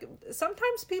it's like,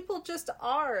 sometimes people just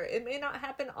are. It may not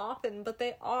happen often, but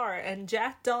they are. And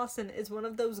Jack Dawson is one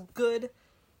of those good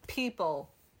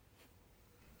people.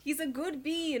 He's a good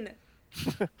bean.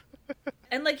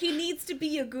 And, like, he needs to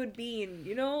be a good bean,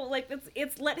 you know? Like,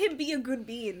 it's let him be a good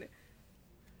bean.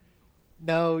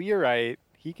 No, you're right.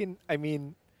 He can. I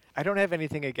mean, I don't have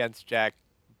anything against Jack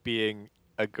being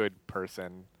a good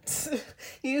person.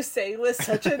 You say with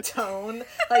such a tone.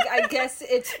 Like, I guess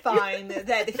it's fine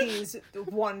that he's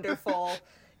wonderful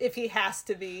if he has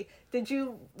to be. Did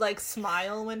you, like,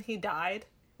 smile when he died?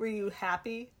 Were you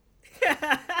happy?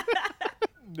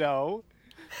 No.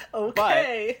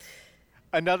 Okay.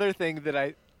 But one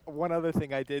other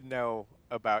thing I did know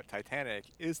about Titanic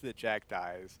is that Jack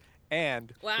dies,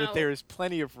 and Wow. that there is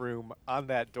plenty of room on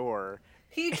that door.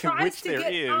 He tries which to there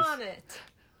get is. on it.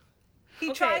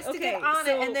 He tries to get on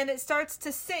so- it, and then it starts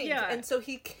to sink, Yeah. and so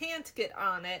he can't get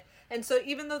on it. And so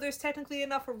even though there's technically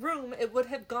enough room, it would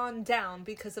have gone down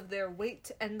because of their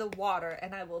weight and the water,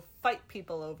 and I will fight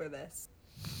people over this.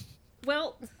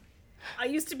 Well, I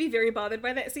used to be very bothered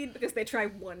by that scene because they try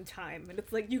one time, and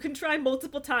it's like, you can try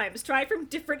multiple times. Try from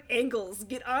different angles.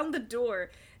 Get on the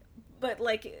door. But,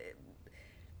 like,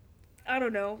 I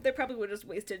don't know. They probably would have just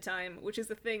wasted time, which is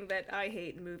the thing that I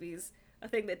hate in movies. A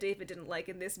thing that David didn't like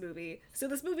in this movie. So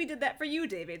this movie did that for you,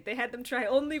 David. They had them try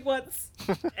only once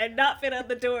and not fit on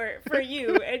the door for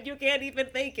you, and you can't even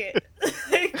thank it.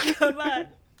 Come on.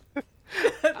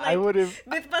 Like, I would have.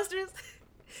 Mythbusters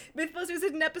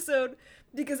did an episode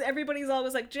because everybody's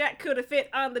always like, Jack could have fit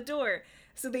on the door.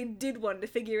 So they did one to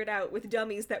figure it out with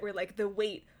dummies that were like the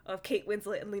weight of Kate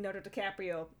Winslet and Leonardo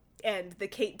DiCaprio. And the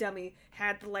Kate dummy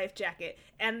had the life jacket.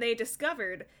 And they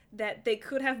discovered that they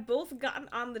could have both gotten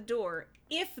on the door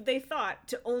if they thought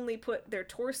to only put their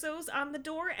torsos on the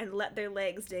door and let their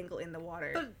legs dangle in the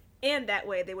water. But- and that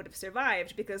way they would have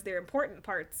survived because their important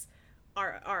parts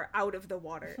are out of the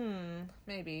water.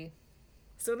 Maybe.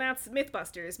 So that's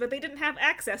Mythbusters, but they didn't have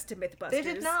access to Mythbusters. They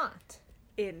did not.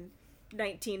 In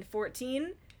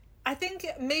 1914, I think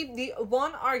maybe the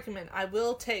one argument I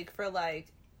will take for,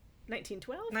 like,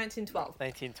 1912? 1912.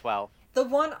 1912. The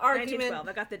one argument 1912.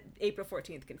 I got the April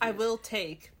 14th confused. I will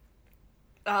take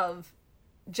of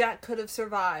Jack could have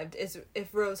survived is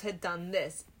if Rose had done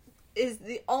this. Is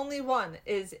the only one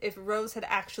is if Rose had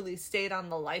actually stayed on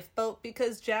the lifeboat,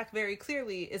 because Jack very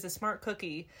clearly is a smart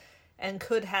cookie and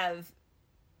could have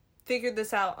figured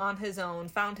this out on his own,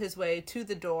 found his way to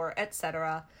the door,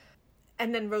 etc.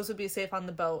 And then Rose would be safe on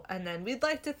the boat, and then we'd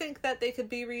like to think that they could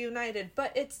be reunited,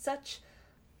 but it's such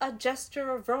a gesture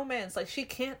of romance. Like, she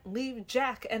can't leave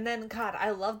Jack, and then, God,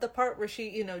 I love the part where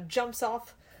she, jumps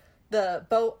off the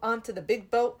boat onto the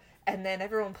big boat, and then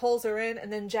everyone pulls her in,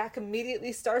 and then Jack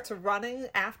immediately starts running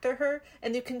after her,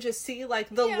 and you can just see, like,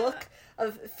 the look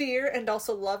of fear and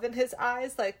also love in his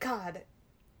eyes. Like, God,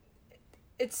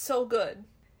 it's so good.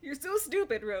 You're so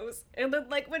stupid, Rose. And then,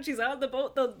 like, when she's on the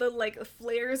boat, the like,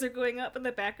 flares are going up in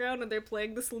the background, and they're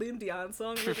playing the Celine Dion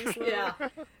song really slow. Yeah.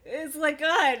 It's like,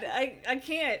 God, I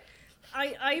can't.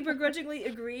 I begrudgingly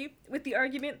agree with the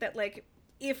argument that, like,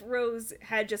 if Rose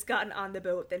had just gotten on the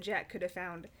boat, then Jack could have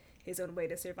found his own way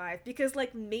to survive. Because,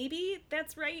 like, maybe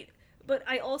that's right, but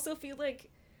I also feel like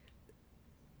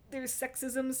there's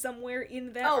sexism somewhere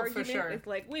in that argument. For sure. With,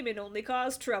 like, women only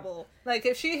cause trouble. Like,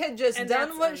 if she had just And done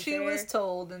that's what she unfair. was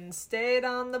told and stayed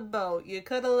on the boat, you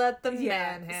could have let the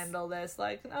Yes. man handle this.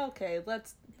 Like, okay,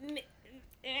 let's...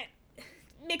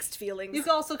 Mixed feelings. You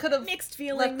also could have Mixed let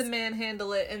feelings. the man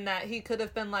handle it in that he could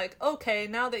have been like, okay,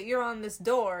 now that you're on this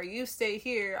door, you stay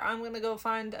here, I'm gonna go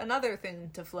find another thing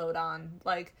to float on.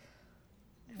 Like,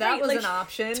 that Right, was like, an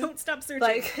option. Don't stop searching.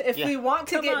 Like, if we want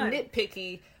to Come get on.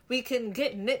 nitpicky, we can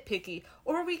get nitpicky,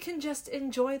 or we can just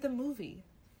enjoy the movie.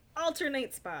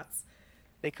 Alternate spots.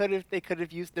 They could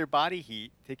have used their body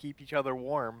heat to keep each other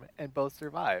warm, and both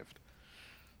survived.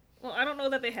 Well, I don't know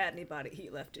that they had any body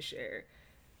heat left to share.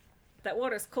 That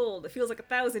water's cold. It feels like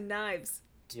 1,000 knives.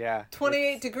 Yeah. 28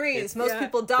 it's- degrees. it's Most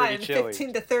people die in pretty chilly.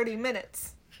 15 to 30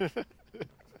 minutes.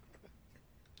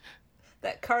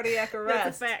 That cardiac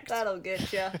arrest, fact. that'll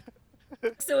get you.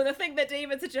 So the thing that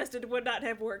David suggested would not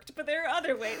have worked, but there are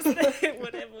other ways that it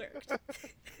would have worked.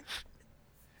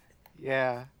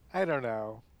 Yeah, I don't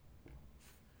know.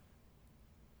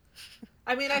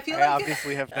 I mean, I feel I like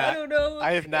obviously have I not. don't know.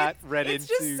 I have not read it's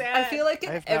into. just sad. I feel like I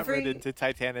in have not every read into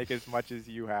Titanic as much as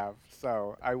you have,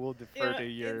 so I will defer Yeah, to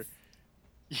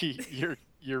your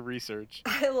your research.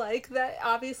 I like that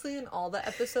obviously in all the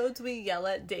episodes we yell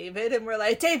at David and we're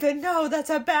like, David, no, that's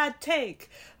a bad take.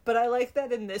 But I like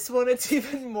that in this one it's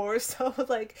even more so,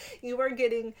 like, you are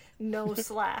getting no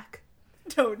slack.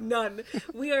 No, none.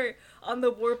 We are on the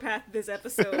warpath this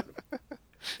episode.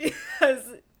 Because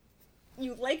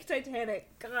you like Titanic.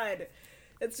 God.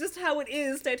 That's just how it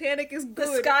is. Titanic is The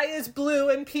good. sky is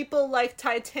blue and people like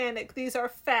Titanic. These are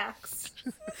facts.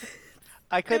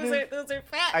 I could Those have. are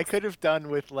facts. I could have done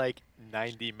with like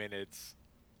 90 minutes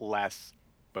less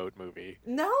boat movie.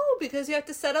 No, because you have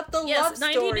to set up the Yes, love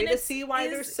 90 story to minutes see why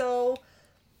they're is- so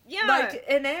Yeah. like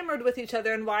enamored with each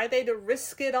other and why they'd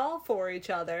risk it all for each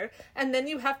other. And then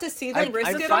you have to see them I'm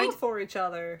risk it fine- all for each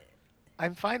other.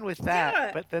 I'm fine with that,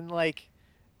 Yeah. but then like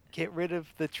get rid of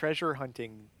the treasure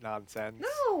hunting nonsense.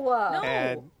 No. No.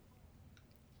 And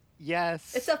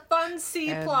yes. It's a fun C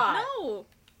And- plot. No.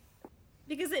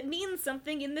 Because it means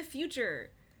something in the future.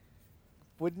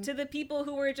 wouldn't To the people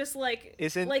who were just like...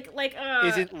 Isn't- Like,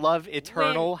 isn't love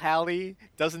eternal, Hallie?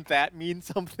 Doesn't that mean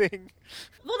something?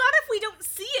 Well, not if we don't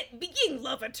see it being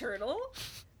love eternal.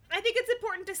 I think it's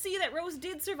important to see that Rose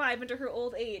did survive into her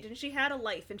old age, and she had a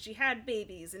life, and she had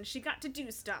babies, and she got to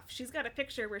do stuff. She's got a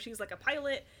picture where she's like a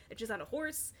pilot, and she's on a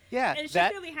horse, Yeah, and she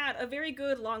that clearly had a very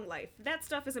good long life. That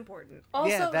stuff is important. Also,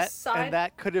 yeah, that side and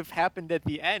that could have happened at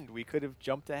the end. We could have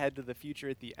jumped ahead to the future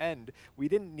at the end. We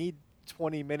didn't need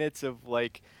 20 minutes of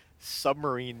like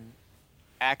submarine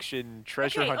action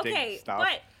treasure hunting stuff.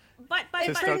 But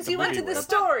it start brings the you movie into the with.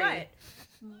 story.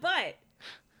 But,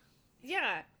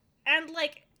 yeah, and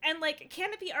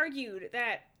can it be argued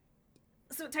that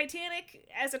so Titanic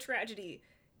as a tragedy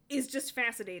is just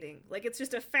fascinating? Like, it's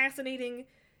just a fascinating,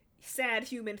 sad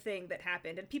human thing that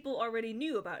happened, and people already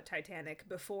knew about Titanic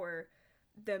before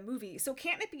the movie. So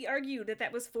can't it be argued that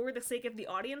that was for the sake of the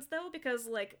audience, though? Because,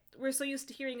 like, we're so used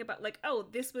to hearing about, like, oh,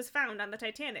 this was found on the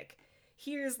Titanic.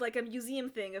 Here's, like, a museum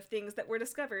thing of things that were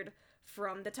discovered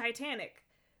from the Titanic.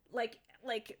 Like,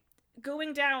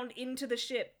 going down into the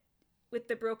ship with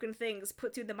the broken things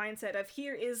puts you in the mindset of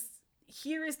here is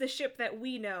the ship that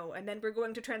we know, and then we're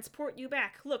going to transport you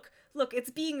back. Look,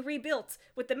 it's being rebuilt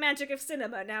with the magic of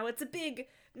cinema. Now it's a big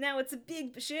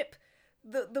ship,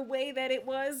 the way that it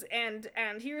was, and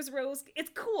here's Rose.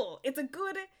 It's cool. It's a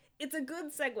good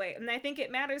segue, and I think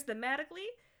it matters thematically,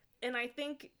 and I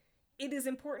think it is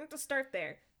important to start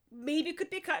there. Maybe it could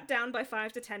be cut down by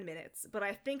 5 to 10 minutes, but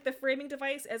I think the framing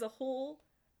device as a whole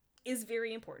is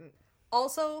very important.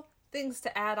 Also, things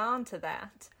to add on to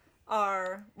that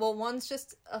are, well, one's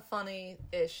just a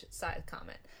funny-ish side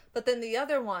comment. But then the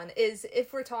other one is,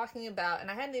 if we're talking about, and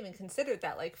I hadn't even considered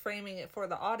that, like, framing it for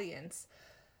the audience.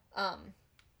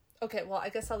 Okay, well, I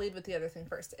guess I'll lead with the other thing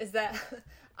first, is that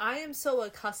I am so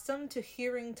accustomed to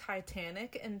hearing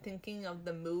Titanic and thinking of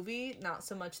the movie, not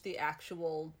so much the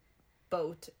actual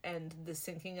boat and the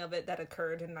sinking of it that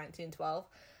occurred in 1912,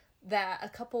 that a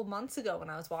couple months ago when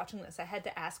I was watching this, I had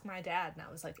to ask my dad, and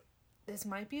I was like, this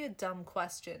might be a dumb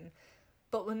question,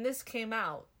 but when this came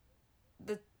out,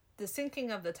 the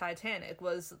sinking of the Titanic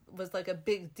was like a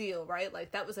big deal, right?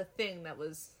 Like, that was a thing that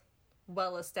was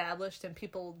well established and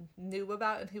people knew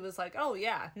about, and he was like, oh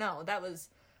yeah, no,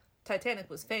 Titanic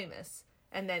was famous.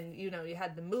 And then, you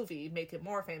had the movie make it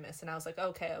more famous, and I was like,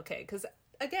 okay, because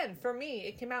again, for me,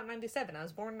 it came out in 97, I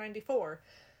was born in 94.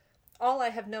 All I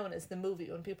have known is the movie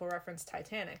when people reference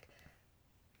Titanic.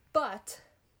 But,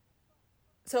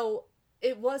 so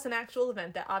it was an actual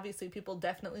event that obviously people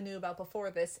definitely knew about before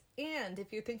this. And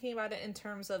if you're thinking about it in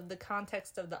terms of the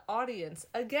context of the audience,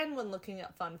 again, when looking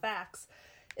at fun facts,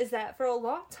 is that for a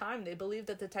long time they believed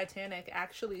that the Titanic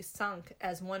actually sunk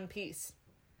as one piece.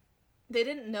 They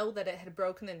didn't know that it had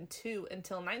broken in two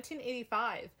until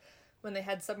 1985, when they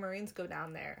had submarines go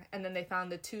down there, and then they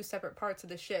found the two separate parts of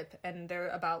the ship, and they're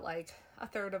about like a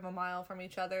third of a mile from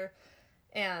each other.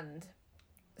 And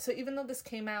so even though this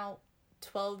came out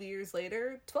 12 years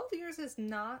later, 12 years is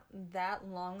not that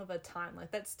long of a time.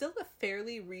 Like, that's still a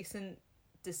fairly recent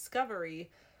discovery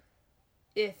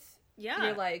if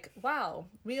you're like, wow,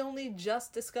 we only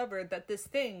just discovered that this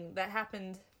thing that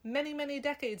happened many, many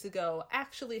decades ago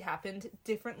actually happened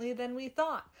differently than we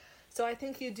thought. So I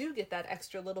think you do get that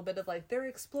extra little bit of, like, they're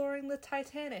exploring the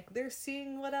Titanic, they're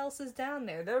seeing what else is down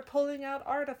there, they're pulling out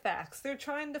artifacts, they're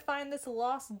trying to find this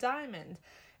lost diamond.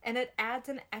 And it adds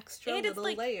an extra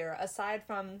little layer, aside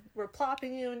from, we're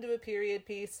plopping you into a period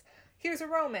piece, here's a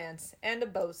romance and a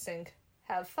boat sink.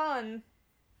 Have fun.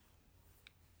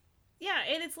 Yeah,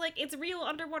 and it's like, it's real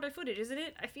underwater footage, isn't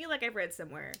it? I feel like I've read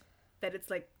somewhere that it's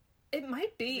like... It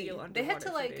might be. Real underwater they had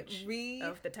to, like,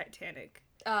 of the Titanic.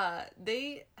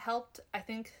 They helped, I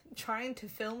think, trying to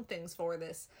film things for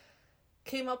this,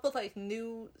 came up with, like,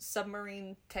 new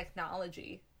submarine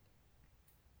technology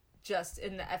just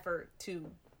in the effort to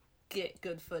get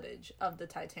good footage of the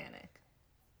Titanic.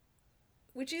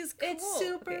 Which is cool. It's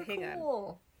super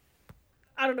cool.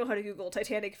 I don't know how to Google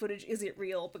Titanic footage, is it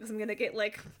real? Because I'm gonna get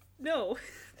like, no.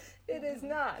 It is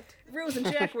not. Rose and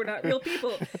Jack were not real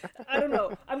people. I don't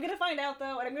know. I'm gonna find out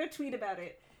though, and I'm gonna tweet about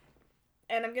it.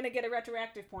 And I'm gonna get a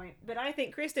retroactive point. But I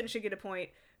think Kristen should get a point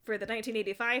for the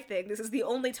 1985 thing. This is the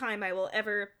only time I will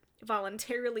ever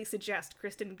voluntarily suggest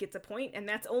Kristen gets a point, and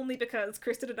that's only because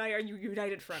Kristen and I are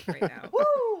united front right now.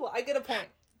 Woo! I get a point.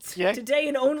 Yeah. Today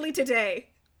and only today.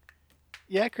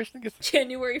 Yeah, Kristen gets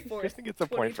January 4th. Kristen gets a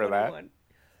point for that.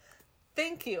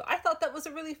 Thank you. I thought that was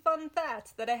a really fun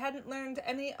fact that I hadn't learned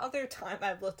any other time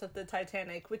I've looked at the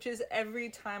Titanic, which is every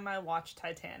time I watch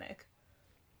Titanic.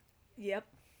 Yep.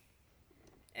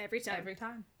 Every time. Every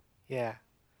time. Yeah.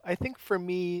 I think for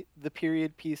me, the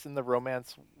period piece and the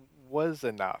romance was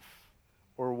enough,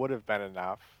 or would have been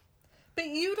enough. But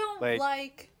you don't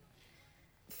like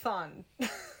fun.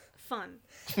 Fun.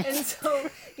 And so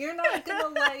you're not gonna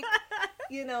like,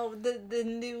 the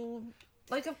new...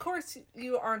 Like, of course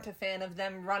you aren't a fan of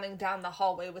them running down the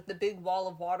hallway with the big wall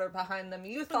of water behind them.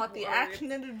 You thought the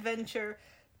action and adventure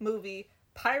movie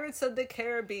Pirates of the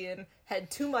Caribbean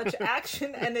had too much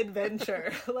action and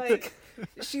adventure. Like,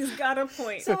 she's got a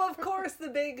point. So, of course, the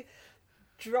big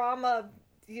drama,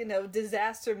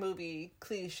 disaster movie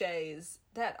cliches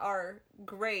that are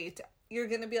great, you're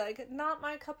going to be like, not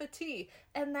my cup of tea.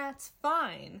 And that's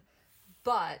fine.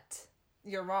 But...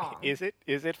 You're wrong. Is it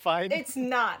fine? It's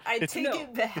not. I take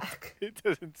it back. It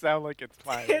doesn't sound like it's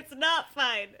fine. It's not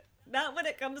fine. Not when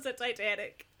it comes to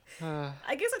Titanic.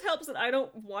 I guess it helps that I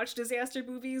don't watch disaster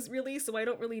movies, really, so I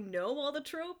don't really know all the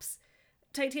tropes.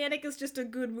 Titanic is just a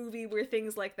good movie where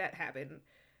things like that happen.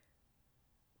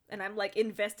 And I'm, like,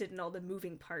 invested in all the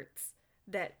moving parts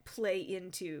that play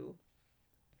into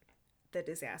the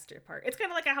disaster part. It's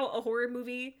kind of like how a horror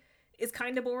movie... is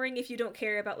kind of boring if you don't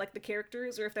care about, like, the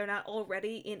characters, or if they're not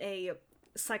already in a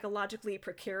psychologically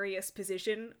precarious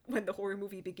position when the horror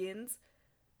movie begins.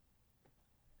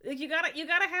 Like, you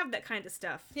gotta have that kind of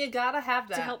stuff. You gotta have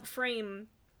that to help frame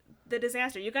the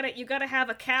disaster. You gotta have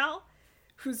a Cal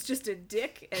who's just a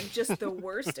dick and just the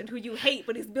worst, and who you hate,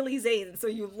 but he's Billy Zane, so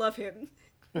you love him.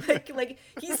 Like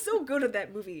he's so good at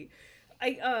that movie.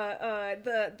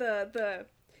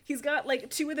 He's got, like,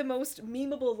 two of the most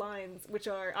memeable lines, which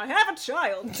are, I have a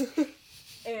child!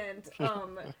 And,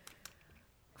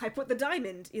 I put the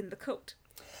diamond in the coat.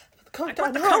 I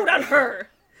put the coat on her!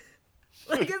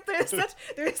 Like,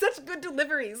 there's such good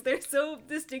deliveries. They're so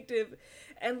distinctive.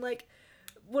 And, like,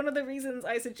 one of the reasons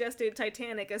I suggested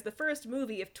Titanic as the first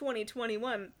movie of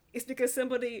 2021 is because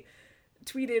somebody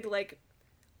tweeted, like,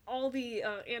 all the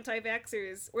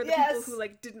anti-vaxxers, or the people who,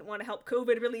 like, didn't want to help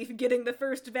COVID relief getting the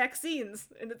first vaccines.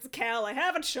 And it's Cal, I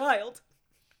have a child.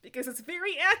 because it's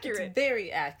very It's accurate.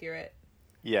 very accurate.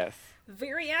 Yes.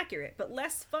 Very accurate, but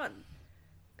less fun.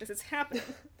 Because it's happening.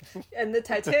 And the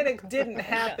Titanic didn't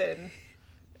happen.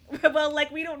 Well,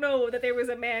 like, we don't know that there was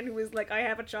a man who was like, I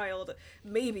have a child,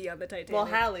 maybe on the Titanic. Well,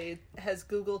 Hallie, has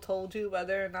Google told you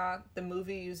whether or not the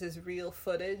movie uses real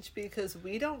footage? Because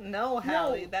we don't know,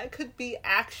 Hallie. That could be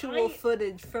actual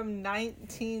footage from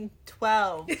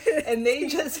 1912. And they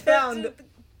just found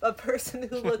a person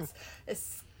who looks a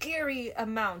scary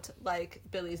amount like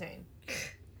Billy Zane.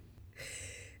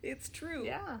 It's true.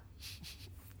 Yeah.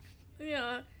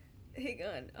 Yeah. Hang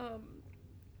on.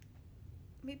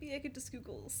 Maybe I could just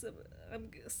Google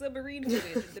submarine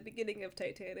footage at the beginning of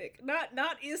Titanic. Not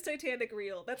is Titanic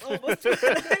real? That's almost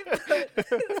right.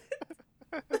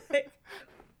 But,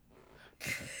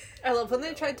 I love when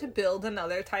they tried to build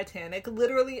another Titanic.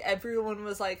 Literally everyone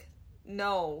was like,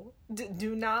 no,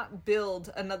 do not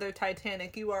build another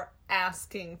Titanic. You are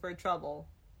asking for trouble.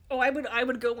 oh, I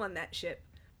would go on that ship.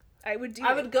 I would do.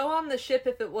 I would go on the ship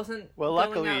if it wasn't Well, going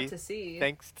luckily, out to sea.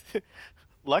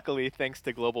 luckily, thanks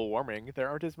to global warming, there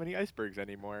aren't as many icebergs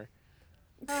anymore.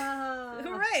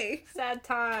 Hooray! Sad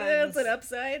times. That's an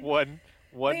upside. One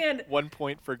Man. 1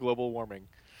 point for global warming.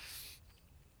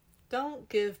 Don't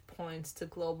give points to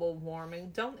global warming.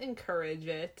 Don't encourage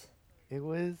it. It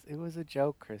was a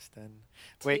joke, Kristen.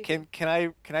 Wait, Take can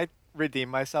I redeem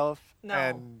myself No.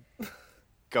 and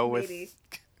go with? Maybe.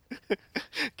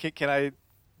 Can I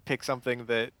pick something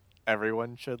that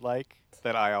everyone should like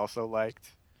that I also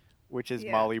liked, which is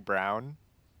Yeah. Molly Brown.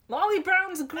 Molly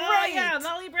Brown's great. Oh yeah,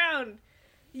 Molly Brown,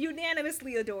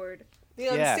 unanimously adored. The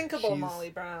Yeah, unsinkable she's- Molly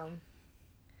Brown.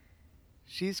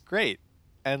 She's great,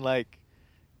 and like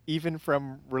even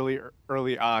from really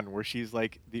early on, where she's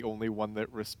like the only one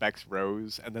that respects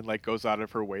Rose, and then like goes out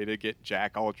of her way to get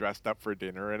Jack all dressed up for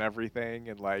dinner and everything,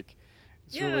 and like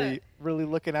it's Yeah. really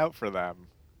looking out for them.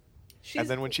 She's And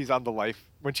then when she's on the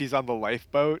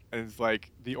lifeboat and is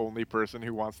like the only person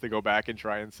who wants to go back and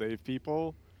try and save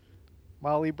people,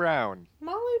 Molly Brown,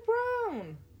 Molly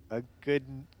Brown. a good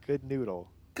noodle.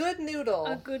 Good noodle.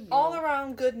 A good All noodle.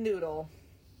 around good noodle.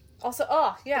 Also,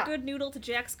 oh, yeah. Good noodle to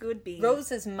Jack's good bean.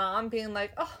 Rose's mom being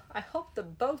like, oh, I hope the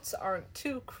boats aren't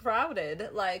too crowded.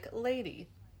 Like, lady,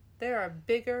 there are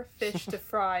bigger fish to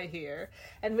fry here.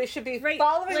 And we should be Right,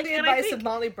 following like, the and I advice of think-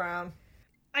 Molly Brown.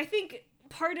 I think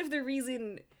part of the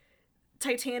reason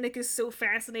Titanic is so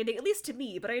fascinating, at least to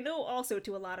me, but I know also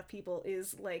to a lot of people,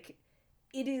 is like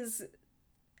it is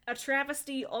a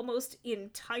travesty almost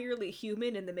entirely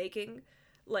human in the making.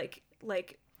 Like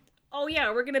oh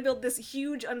yeah, we're gonna build this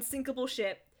huge unsinkable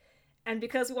ship, and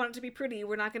because we want it to be pretty,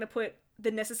 we're not gonna put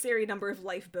the necessary number of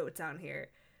lifeboats on here.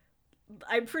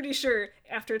 I'm pretty sure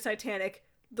after Titanic,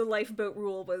 the lifeboat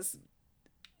rule was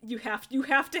you have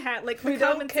to have like We for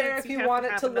don't common care sense, if you have want to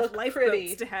it have to enough look lifeboats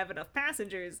pretty. to have enough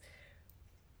passengers.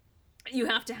 You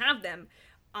have to have them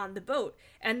on the boat,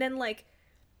 and then like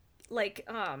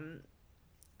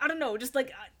I don't know, just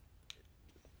like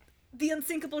the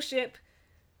unsinkable ship.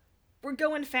 We're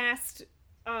going fast.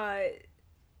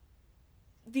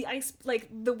 The ice, like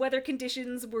the weather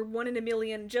conditions were 1 in a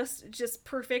million, just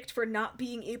perfect for not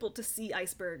being able to see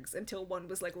icebergs until one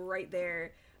was like right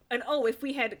there. And oh, if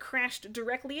we had crashed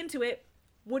directly into it,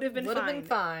 would have been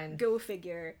fine. Go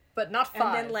figure. But not And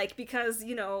five. then like because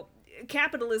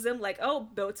capitalism, like oh,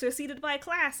 boats are seated by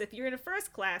class. If you're in a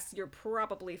first class, you're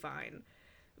probably fine.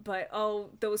 But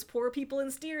oh, those poor people in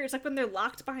steerage, like when they're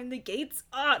locked behind the gates.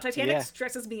 Titanic Yeah.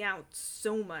 stresses me out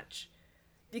so much.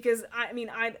 Because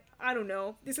I don't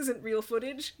know. This isn't real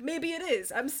footage. Maybe it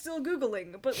is. I'm still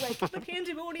Googling. But like the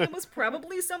pandemonium was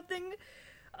probably something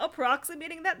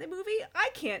approximating that in the movie. I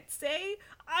can't say.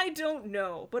 I don't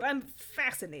know. But I'm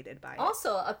fascinated by it.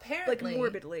 Also, apparently, Like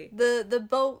morbidly. the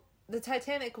boat, the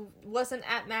Titanic, wasn't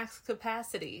at max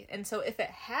capacity, and so if it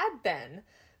had been,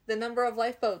 the number of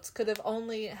lifeboats could have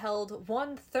only held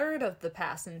 1/3 of the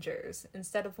passengers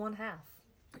instead of 1/2.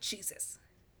 Jesus.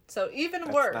 So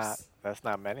even worse. That's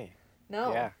not many.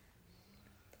 No, Yeah.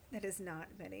 That is not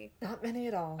many. not many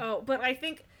at all. Oh, but I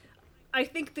think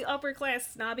the upper class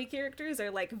snobby characters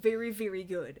are like very, very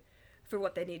good for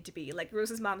what they need to be. Like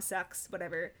Rose's mom sucks,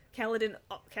 whatever. Kaladin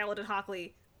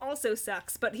Hockley also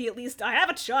sucks, but he at least I have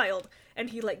a child, and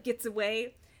he like gets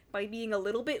away by being a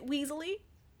little bit weaselly,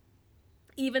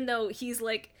 even though he's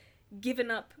like given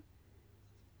up.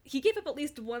 He gave up at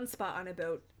least one spot on a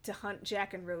boat to hunt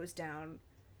Jack and Rose down.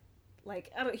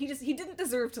 Like he didn't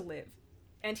deserve to live,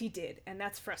 and he did, and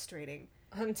that's frustrating.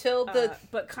 Until the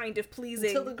But kind of pleasing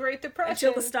until the Great Depression.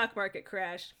 until the stock market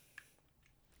crash.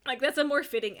 Like that's a more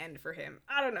fitting end for him.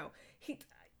 I don't know.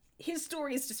 His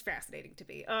story is just fascinating to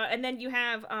me. And then you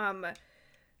have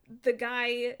the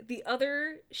guy, the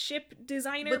other ship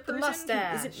designer With the person,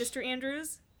 mustache. who isn't Mr.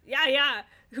 Andrews. Yeah,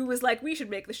 who was like, we should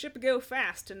make the ship go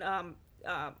fast, and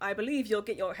I believe you'll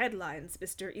get your headlines,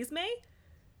 Mr. Ismay.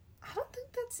 I don't think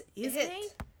that's Ismay?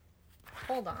 it.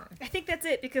 Hold on. I think that's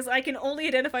it because I can only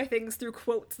identify things through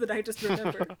quotes that I just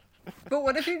remember. But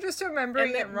what if you're just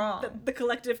remembering it wrong? The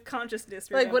collective consciousness.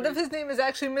 Like, what if remembers. his name is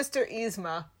actually Mr.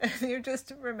 Yzma, and you're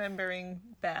just remembering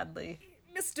badly?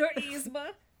 Mr. Yzma?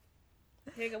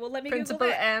 Hang on, well, let me Principal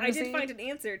Google that. I Amzi? did find an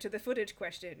answer to the footage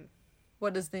question.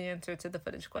 What is the answer to the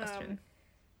footage question?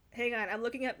 Hang on, I'm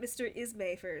looking up Mr.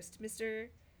 Ismay first. Mr.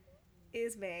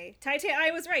 Ismay.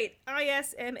 I was right.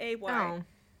 Ismay. Oh.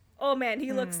 Oh man,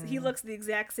 he looks the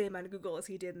exact same on Google as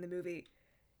he did in the movie.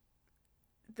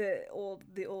 The old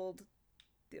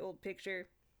picture.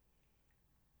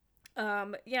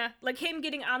 Yeah, like him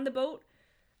getting on the boat.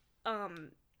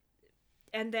 And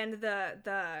then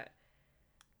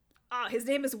his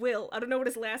name is Will. I don't know what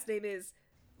his last name is.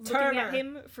 Looking Turner. at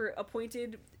him for a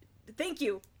pointed, thank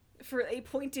you, for a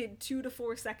pointed 2 to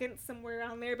 4 seconds somewhere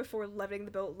around there before letting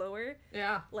the boat lower.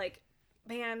 Yeah. Like,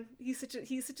 man, he's such a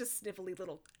snivelly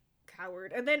little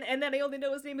coward. And then I only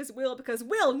know his name is Will because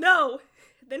Will, no!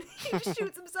 Then he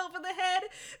shoots himself in the head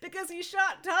because he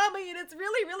shot Tommy, and it's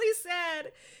really, really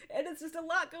sad. And it's just a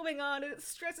lot going on, and it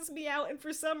stresses me out, and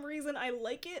for some reason I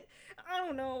like it. I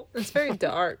don't know. It's very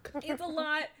dark. It's a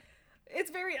lot.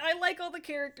 I like all the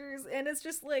characters, and it's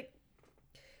just like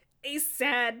a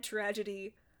sad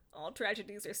tragedy. All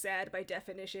tragedies are sad by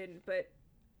definition, but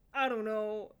I don't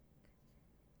know.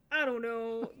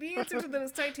 The answer to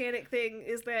this Titanic thing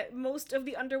is that most of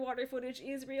the underwater footage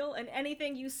is real, and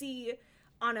anything you see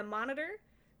on a monitor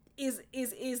is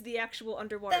the actual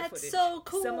underwater That's footage. so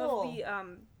cool. Some of the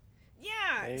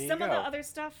There you some of the go. other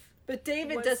stuff But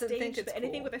David was doesn't staged, think it's but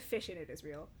anything cool. with a fish in it is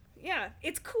real. Yeah,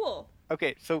 it's cool.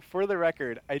 Okay, so for the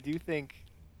record, I do think,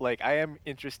 like, I am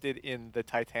interested in the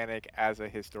Titanic as a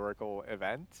historical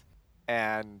event,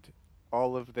 and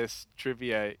all of this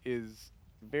trivia is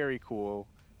very cool.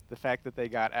 The fact that they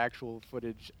got actual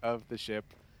footage of the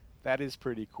ship, that is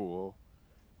pretty cool.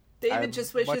 David I'm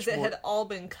just wishes much it more- had all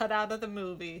been cut out of the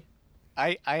movie.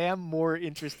 I am more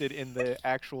interested in the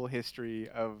actual history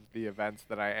of the events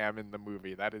than I am in the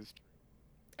movie. That is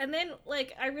And then,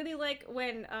 like, I really like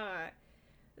when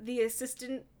the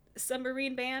assistant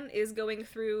submarine band is going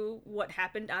through what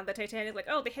happened on the Titanic. Like,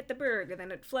 oh, they hit the berg, and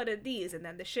then it flooded these, and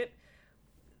then the ship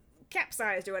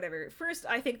capsized or whatever. First,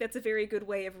 I think that's a very good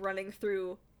way of running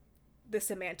through the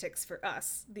semantics for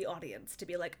us, the audience, to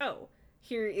be like, oh,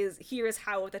 here is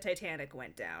how the Titanic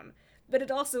went down. But it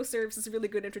also serves as a really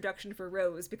good introduction for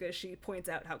Rose because she points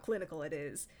out how clinical it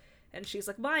is. And she's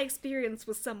like, my experience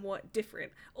was somewhat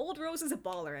different. Old Rose is a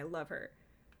baller. I love her.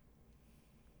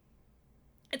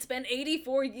 It's been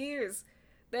 84 years.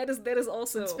 That is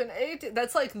also... It's been 8.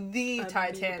 That's like the A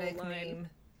Titanic memeable line. meme.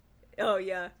 Oh,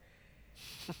 yeah.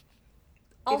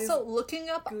 Also, looking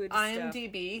up good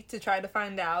IMDb to try to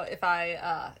find out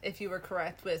if you were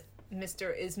correct with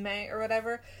Mr. Ismay or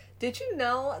whatever. Did you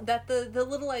know that the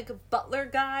little like butler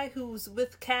guy who's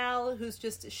with Cal, who's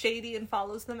just shady and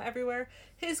follows them everywhere,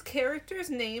 his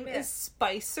character's name is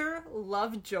Spicer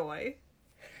Lovejoy.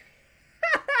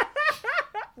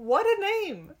 What a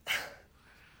name!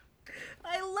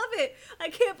 I love it. I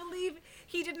can't believe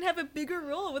he didn't have a bigger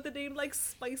role with a name like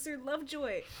Spicer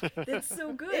Lovejoy. That's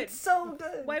so good. It's so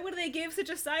good. Why would they give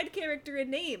such a side character a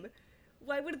name?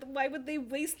 Why would they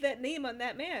waste that name on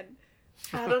that man?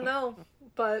 I don't know,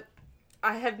 but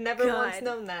I have never once God.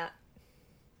 known that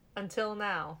until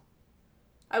now.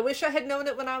 I wish I had known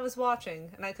it when I was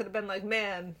watching, and I could have been like,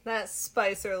 man, that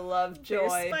Spicer Lovejoy,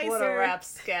 There's what a Spicer."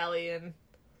 rapscallion.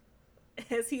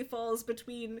 As he falls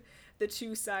between the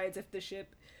two sides of the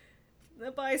ship.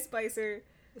 Bye, Spicer.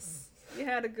 You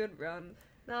had a good run.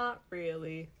 Not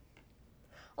really.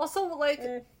 Also, like,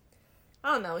 I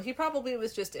don't know, he probably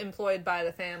was just employed by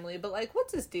the family, but like,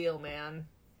 what's his deal, man?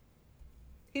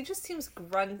 He just seems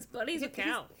buddy's a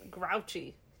cow. He's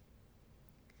grouchy.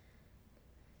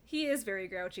 He is very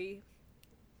grouchy.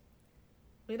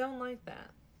 We don't like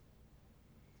that.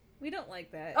 We don't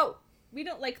like that. Oh, We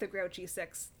don't like the grouchy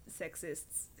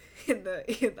sexists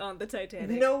on the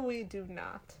Titanic. no, we do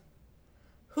not.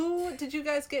 Who did you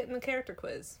guys get in the character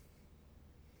quiz?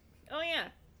 Oh yeah.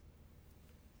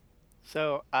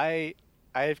 so I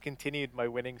have continued my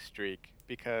winning streak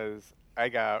because I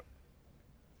got.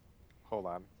 Hold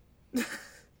on. You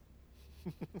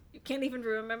can't even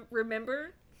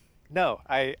remember? No,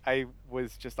 I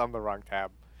was just on the wrong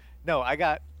tab. No, I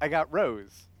got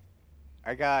Rose.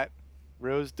 I got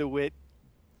Rose DeWitt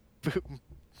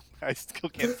I still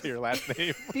can't say her last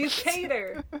name.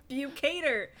 Bucator.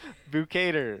 Bucator.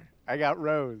 Bucator. I got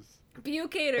Rose.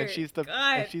 Bucator. And she's the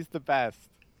God. best.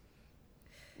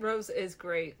 Rose is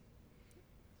great.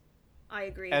 I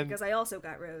agree, And- because I also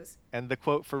got Rose. And the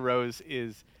quote for Rose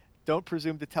is, "Don't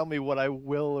presume to tell me what I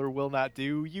will or will not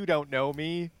do. You don't know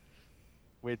me."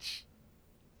 Which,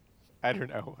 I don't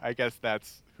know. I guess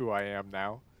that's who I am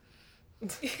now.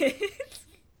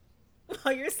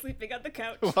 While you're sleeping on the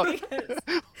couch, Well- because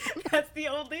that's the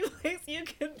only place you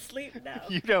can sleep now.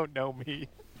 You don't know me.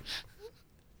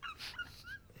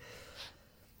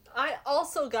 I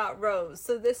also got Rose,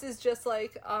 so this is just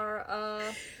like our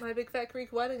My Big Fat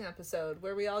Greek Wedding episode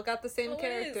where we all got the same Oh,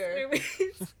 it is.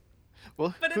 character.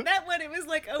 Well, But in that one, it was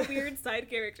like a weird side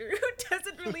character who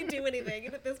doesn't really do anything.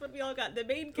 And in this one, we all got the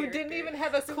main Who character. didn't even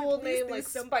have a So cool at least name there's like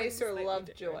something Spice or slightly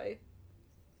Lovejoy.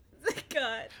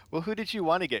 God. well, who did you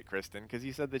want to get, Kristen? Because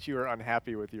you said that you were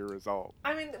unhappy with your result.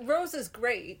 I mean, Rose is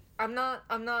great. I'm not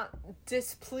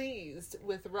displeased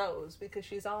with Rose because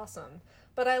she's awesome.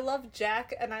 But I love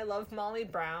Jack and I love Molly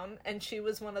Brown, and she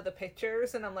was one of the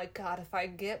pictures, and I'm like, God, if I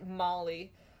get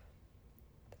Molly,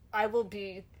 I will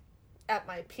be at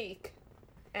my peak.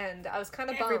 And I was kind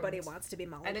of bummed. Everybody wants to be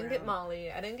Molly I didn't Brown. get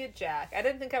Molly. I didn't get Jack. I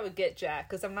didn't think I would get Jack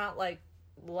because I'm not like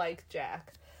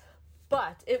Jack.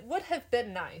 But it would have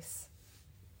been nice.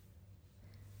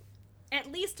 At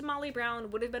least Molly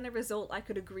Brown would have been a result I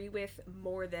could agree with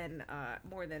more than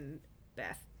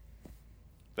Beth.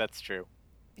 That's true.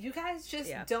 You guys just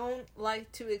Yeah. don't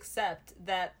like to accept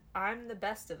that I'm the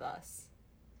best of us.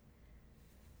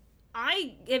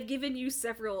 I have given you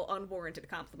several unwarranted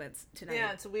compliments tonight.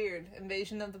 Yeah, it's weird.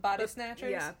 Invasion of the Body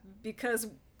Snatchers. Yeah, because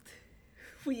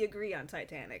we agree on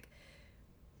Titanic.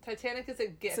 Titanic is a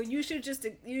gift. So you should just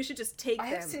take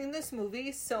I them. have seen this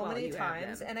movie so while many you have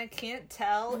times, them. and I can't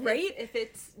tell Right? if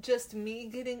it's just me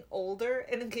getting older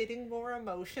and getting more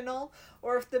emotional,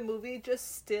 or if the movie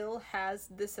just still has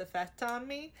this effect on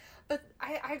me. But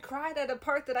I cried at a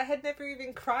part that I had never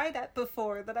even cried at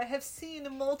before, that I have seen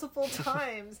multiple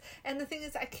times. And the thing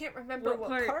is, I can't remember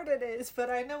what part it is, but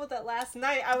I know that last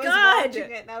night I was God!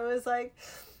 watching it, and I was like,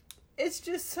 it's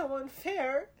just so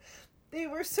unfair. They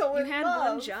were so You in had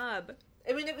love. one job.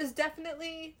 I mean, it was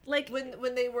definitely Like-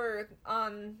 when they were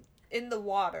in the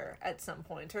water at some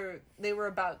point, or they were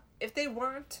about. If they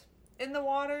weren't in the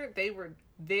water, they were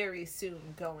very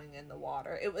soon going in the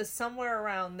water. It was somewhere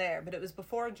around there, but it was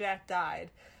before Jack died,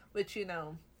 which you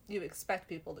expect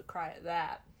people to cry at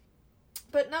that.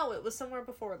 But no, it was somewhere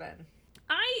before then.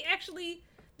 I actually,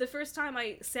 the first time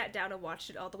I sat down and watched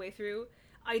it all the way through,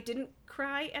 I didn't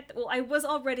cry at the, well, I was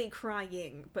already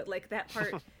crying, but like that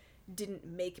part didn't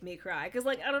make me cry because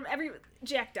like I don't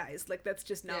Jack dies, like that's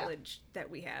just knowledge that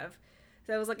we have.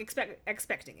 So I was like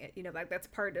expecting it, like that's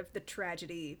part of the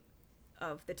tragedy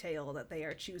of the tale that they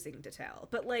are choosing to tell.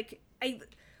 But like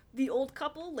the old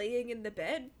couple laying in the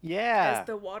bed Yeah. as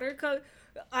the water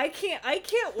I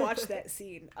can't watch that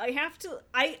scene. I have to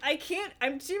I can't.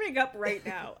 I'm tearing up right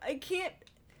now. I can't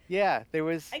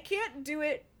do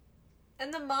it.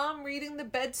 And the mom reading the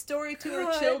bed story to her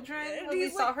God, children and when we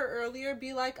he's saw like- her earlier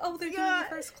be like, oh, they're doing Yeah.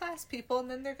 the first class people, and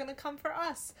then they're going to come for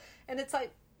us. And it's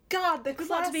like, God, the We class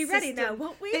want to be ready system, now,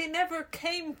 won't we? They never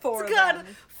came for God, them.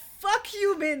 fuck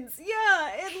humans.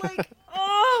 Yeah, and like,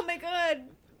 oh my God,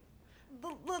 the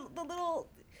little.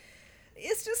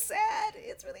 It's just sad.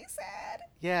 It's really sad.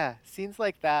 Yeah, scenes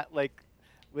like that, like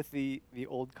with the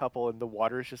old couple and the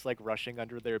water's just like rushing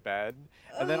under their bed,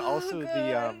 and then Oh, also the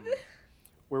God.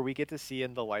 where we get to see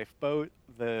in the lifeboat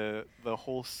the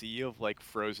whole sea of like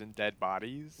frozen dead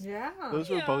bodies. Yeah. Those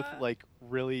were both Yeah. like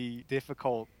really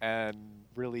difficult and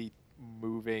really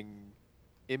moving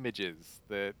images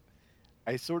that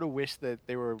I sort of wish that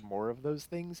there were more of those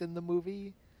things in the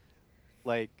movie.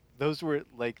 Like those were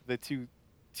like the two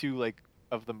like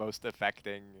of the most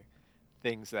affecting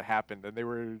things that happened, and they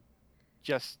were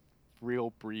just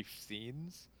real brief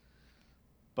scenes.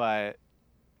 But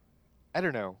I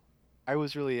don't know. I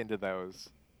was really into those.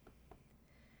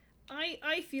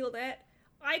 I feel that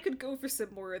I could go for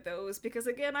some more of those because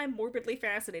again I'm morbidly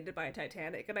fascinated by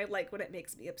Titanic and I like when it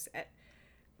makes me upset.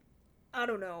 I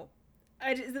don't know.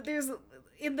 There's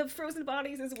in the frozen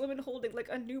bodies there's a woman holding like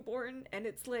a newborn and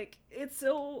it's like it's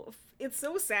so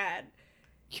sad.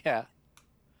 Yeah.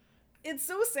 It's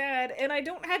so sad and I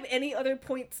don't have any other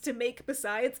points to make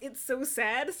besides it's so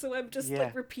sad, so I'm just Yeah.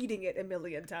 like repeating it a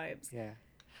million times. Yeah.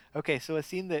 Okay, so a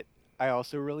scene that I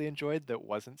also really enjoyed that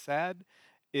wasn't sad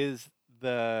is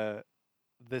the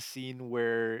scene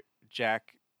where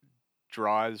Jack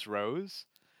draws Rose.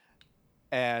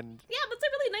 And Yeah, but it's a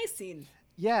really nice scene.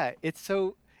 yeah,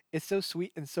 it's so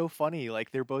sweet and so funny.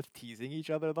 Like they're both teasing each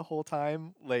other the whole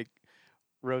time. Like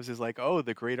Rose is like, "Oh,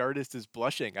 the great artist is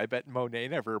blushing. I bet Monet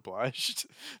never blushed,"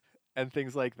 and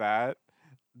things like that.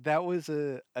 That was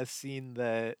a scene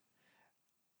that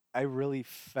I really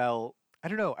felt. I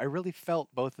don't know. I really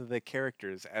felt both of the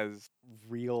characters as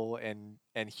real and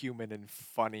human and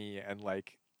funny, and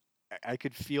like I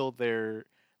could feel their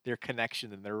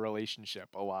connection and their relationship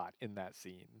a lot in that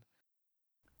scene.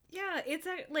 Yeah,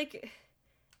 like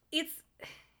it's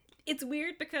it's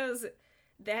weird because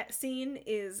that scene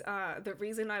is the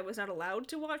reason I was not allowed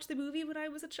to watch the movie when I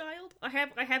was a child. I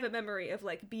have a memory of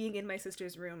like being in my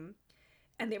sister's room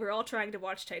and they were all trying to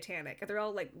watch Titanic and they're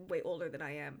all like way older than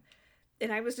I am.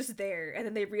 And I was just there and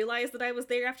then they realized that I was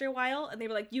there after a while and they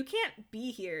were like, "You can't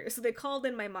be here." So they called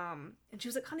in my mom and she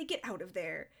was like, "Honey, get out of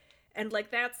there." And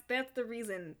like that's the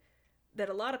reason that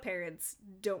a lot of parents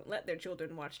don't let their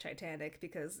children watch Titanic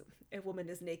because a woman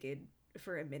is naked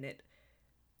for a minute.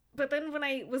 But then when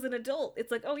I was an adult,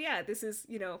 it's like, oh yeah, this is,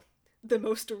 the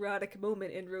most erotic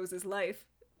moment in Rose's life.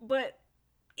 But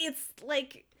it's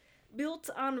like built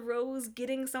on Rose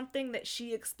getting something that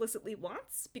she explicitly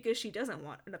wants because she doesn't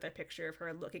want another picture of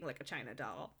her looking like a China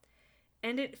doll.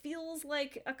 And it feels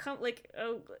like a kind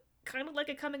of like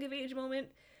a coming of age moment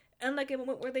and like a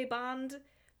moment where they bond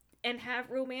and have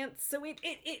romance. So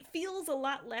it feels a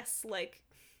lot less like,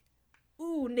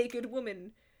 ooh, naked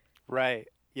woman, Right.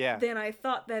 Yeah. than I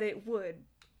thought that it would.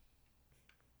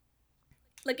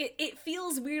 Like, it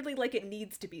feels weirdly like it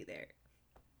needs to be there.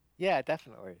 Yeah,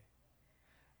 definitely.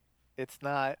 It's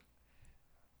not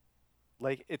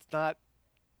it's not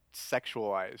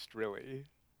sexualized really.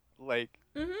 Like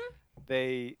Mm-hmm.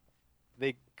 they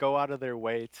they go out of their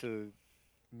way to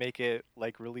make it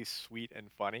like really sweet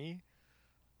and funny.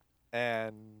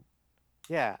 And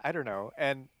yeah, I don't know.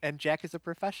 And Jack is a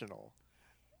professional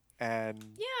and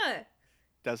Yeah,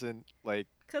 doesn't like,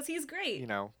 because he's great.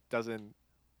 doesn't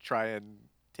try and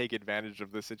take advantage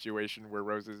of the situation where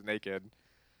Rose is naked.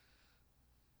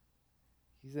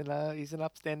 He's an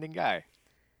upstanding guy.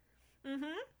 Mm-hmm.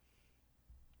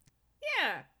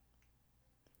 Yeah.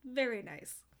 Very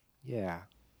nice. Yeah.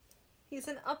 He's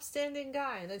an upstanding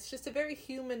guy, and it's just a very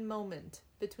human moment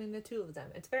between the two of them.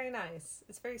 It's very nice.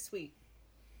 It's very sweet.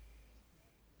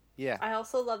 Yeah. I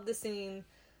also love the scene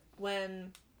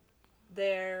when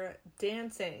they're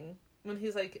dancing, when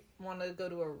he's like, want to go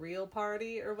to a real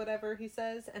party or whatever he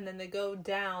says, and then they go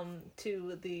down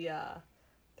to the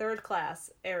third class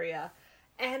area,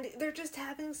 and they're just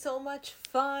having so much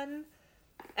fun.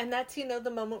 And that's,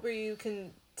 the moment where you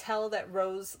can tell that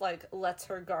Rose, like, lets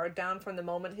her guard down from the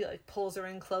moment he, like, pulls her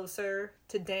in closer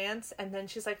to dance. And then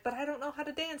she's like, "But I don't know how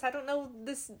to dance. I don't know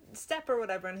this step or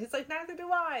whatever." And he's like, "Neither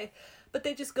do I." But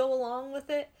they just go along with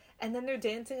it. And then they're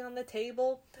dancing on the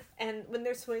table. And when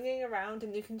they're swinging around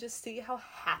and you can just see how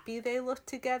happy they look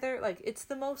together. Like, it's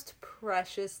the most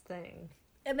precious thing.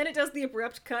 And then it does the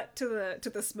abrupt cut to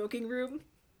the smoking room.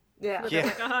 Yeah. Where they're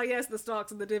like, "Ah, yes, the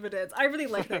stocks and the dividends." I really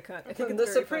like that cut. I think From it's the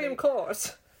very Supreme funny.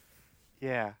 Court.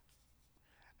 Yeah.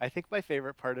 I think my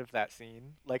favorite part of that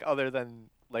scene, like other than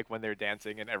like when they're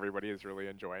dancing and everybody is really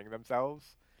enjoying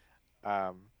themselves,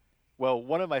 um, well,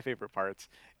 one of my favorite parts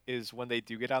is when they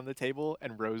do get on the table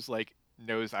and Rose like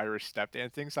knows Irish step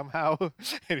dancing somehow,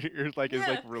 and you're like is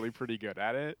like Yeah. really pretty good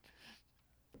at it.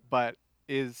 But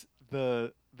is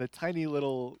the tiny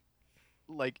little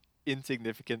like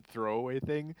insignificant throwaway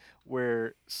thing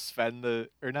where Sven the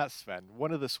or not Sven,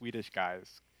 one of the Swedish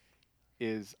guys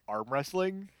is arm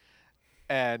wrestling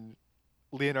and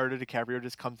Leonardo DiCaprio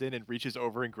just comes in and reaches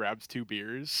over and grabs two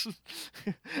beers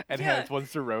and Yeah, hands one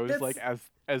to Rose like that's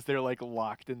as they're like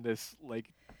locked in this like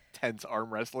tense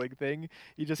arm wrestling thing.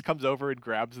 He just comes over and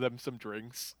grabs them some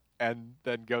drinks and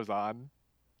then goes on.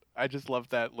 I just love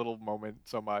that little moment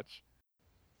so much.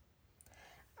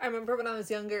 I remember when I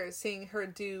was younger seeing her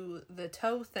do the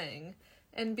toe thing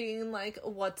and being like,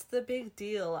 "What's the big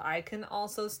deal? I can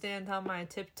also stand on my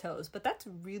tiptoes." But that's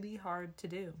really hard to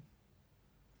do.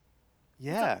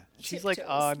 Yeah, she's like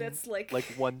tiptoes. on That's like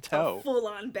one a toe.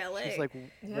 full-on ballet. She's like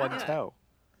one Yeah. toe.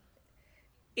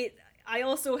 I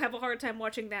also have a hard time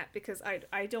watching that because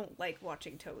I don't like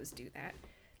watching toes do that.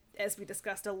 As we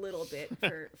discussed a little bit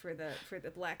for the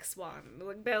Black Swan.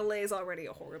 Like, ballet is already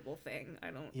a horrible thing.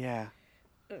 I Yeah.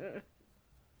 uh,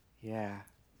 Yeah.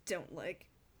 don't like.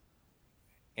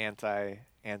 Anti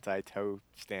toe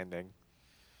standing.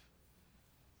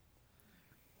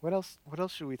 What else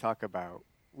should we talk about?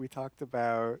 We talked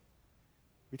about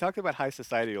high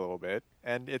society a little bit,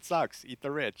 and it sucks. Eat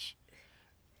the rich.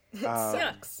 It Um,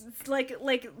 sucks. It's like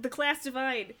the class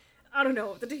divide. I don't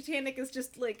know. The Titanic is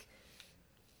just like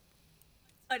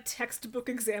a textbook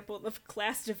example of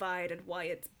class divide and why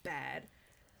it's bad.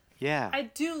 Yeah. I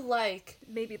do like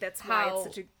Maybe that's why how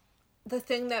it's such the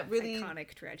thing that a really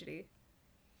iconic tragedy.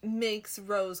 makes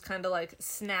Rose kind of like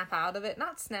snap out of it,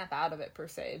 not snap out of it per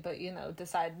se, but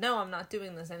decide, no, I'm not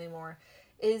doing this anymore,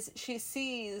 is she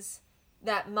sees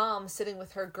that mom sitting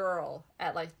with her girl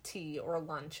at like tea or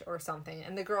lunch or something,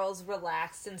 and the girl's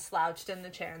relaxed and slouched in the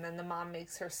chair, and then the mom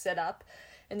makes her sit up,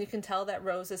 and you can tell that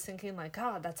Rose is thinking like,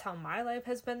 God, that's how my life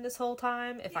has been this whole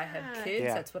time. If I had kids,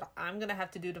 Yeah. that's what I'm gonna have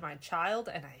to do to my child,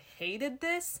 and I hated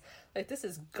this. Like, this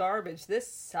is garbage. This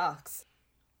sucks.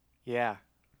 Yeah.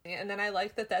 And then I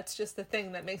like that that's just the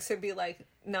thing that makes her be like,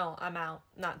 no, I'm out.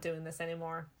 Not doing this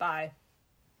anymore. Bye.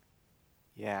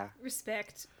 Yeah.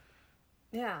 Respect.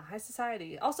 Yeah, high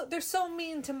society. Also, they're so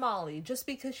mean to Molly just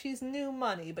because she's new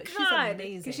money, but she's God,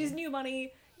 amazing. because she's new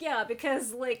money. Yeah,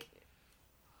 because like,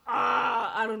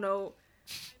 I don't know.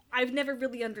 I've never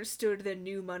really understood the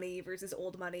new money versus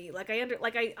old money. Like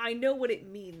I know what it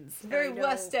means. It's very I know-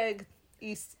 West Egg,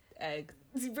 East Egg.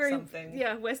 It's very something.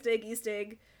 Yeah, West Egg, East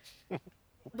Egg.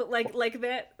 But like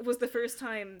that was the first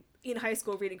time in high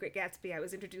school reading Great Gatsby I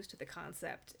was introduced to the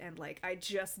concept, and like I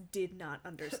just did not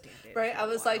understand it. Right? for I a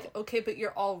was while. like, okay, but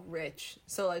you're all rich.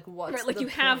 So, like, what's right, like the you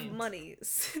have point? money.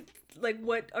 Like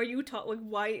what are you taught? Like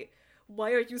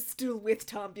why are you still with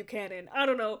Tom Buchanan? I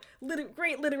don't know.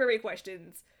 Great literary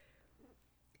questions.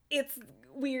 It's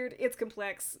weird. It's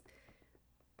complex.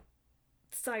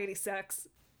 Society sucks.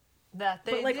 That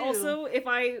they But like do. also, if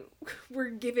I were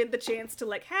given the chance to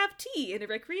like have tea in a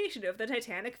recreation of the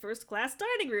Titanic first class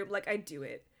dining room, like I'd do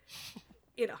it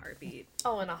in a heartbeat.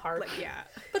 Oh, in a heart. Like yeah,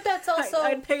 But that's also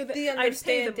I'd pay the I'd pay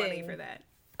understanding the money for that.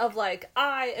 of like,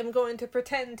 I am going to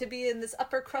pretend to be in this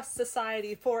upper crust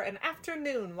society for an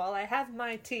afternoon while I have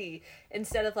my tea,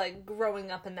 instead of like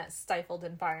growing up in that stifled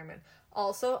environment.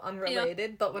 Also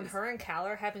unrelated, but when her and Cal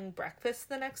are having breakfast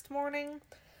the next morning,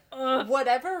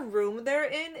 whatever room they're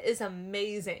in is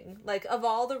amazing. Like, of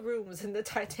all the rooms in the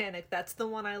Titanic, that's the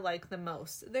one I like the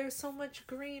most. There's so much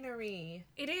greenery.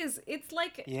 It is. It's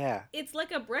like Yeah. it's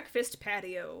like a breakfast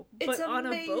patio, but It's on a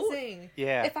boat. amazing.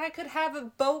 Yeah. If I could have a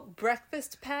boat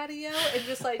breakfast patio and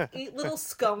just like eat little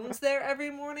scones there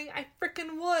every morning, I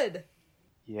freaking would.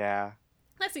 Yeah.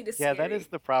 Let's see. Yeah, that is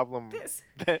the problem. This.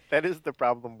 That is the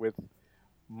problem with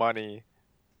money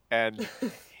and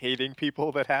hating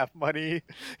people that have money,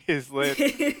 is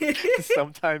that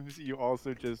sometimes you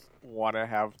also just want to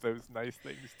have those nice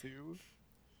things too.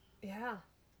 Yeah.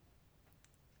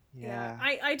 Yeah,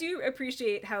 I do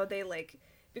appreciate how they like,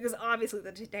 because obviously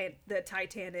the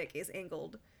Titanic is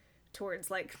angled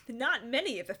towards like not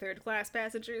many of the third class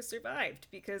passengers survived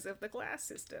because of the class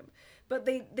system, but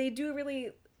they do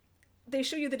really, they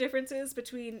show you the differences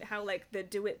between how like the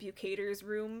DeWitt Bucator's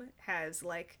room has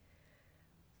like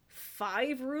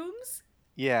 5 rooms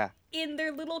Yeah. in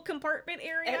their little compartment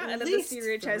area, At and then the least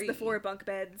steerage has the 3. 4 bunk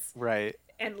beds. Right.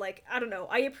 And like, I don't know,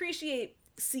 I appreciate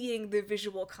seeing the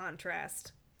visual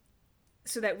contrast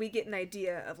so that we get an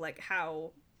idea of like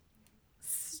how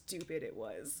stupid it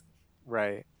was.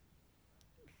 Right.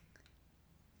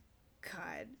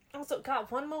 God. Also, God,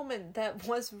 one moment that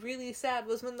was really sad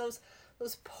was when those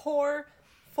poor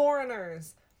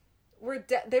foreigners were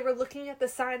they were looking at the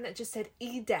sign that just said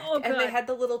E-Deck, Oh, and they God. had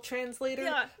the little translator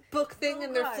Yeah. book thing, Oh,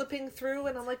 and they're God. flipping through,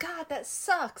 and I'm like, God, that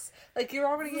sucks. Like, you're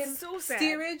already This in is so sad.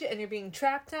 steerage, and you're being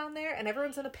trapped down there, and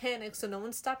everyone's in a panic, so no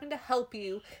one's stopping to help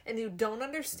you, and you don't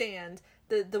understand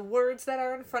the words that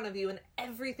are in front of you, and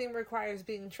everything requires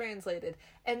being translated.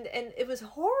 And it was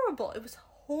horrible. It was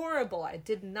horrible. I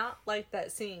did not like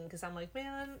that scene, because I'm like,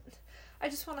 man, I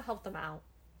just want to help them out.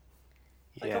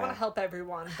 Like, I want to help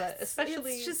everyone, but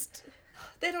especially It's just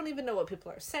they don't even know what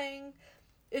people are saying.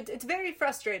 It's very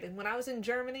frustrating. When I was in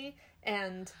Germany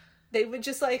and they would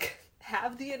just like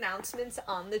have the announcements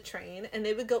on the train, and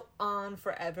they would go on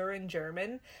forever in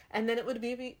German, and then it would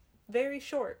be very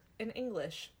short in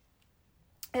English.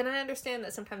 And I understand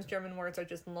that sometimes German words are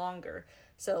just longer,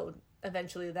 so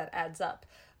eventually that adds up.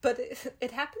 But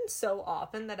it happens so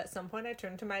often that at some point I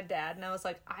turned to my dad and I was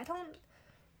like, I don't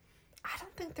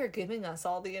think they're giving us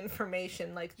all the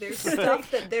information. Like, there's stuff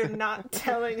that they're not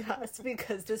telling us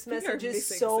because this We are message is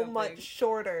missing so something. much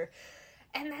shorter.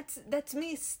 And that's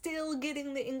me still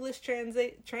getting the English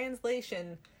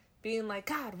translation, being like,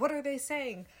 God, what are they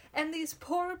saying? And these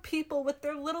poor people with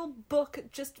their little book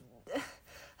just...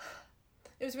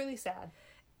 It was really sad.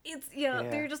 it's Yeah.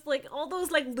 they're just like all those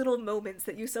like little moments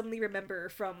that you suddenly remember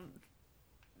from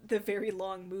the very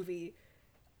long movie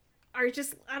are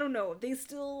just, I don't know, they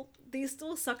still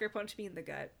sucker punch me in the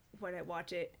gut when I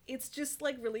watch it. It's just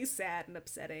like really sad and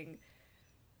upsetting.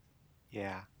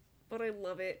 Yeah. but I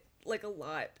love it like a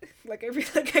lot.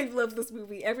 I love this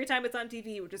movie every time it's on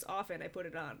TV, which is often. I put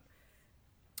it on.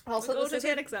 Also, Go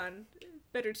Titanic's on.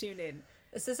 Better tune in.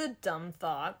 This is a dumb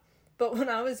thought, but when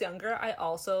I was younger, I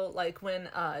also, like, when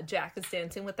Jack is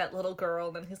dancing with that little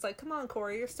girl, and he's like, come on,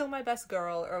 Corey, you're still my best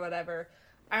girl, or whatever.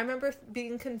 I remember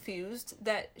being confused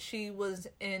that she was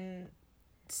in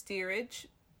steerage,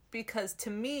 because to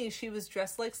me, she was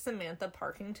dressed like Samantha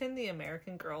Parkington, the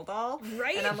American Girl doll.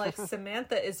 Right? And I'm like,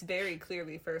 Samantha is very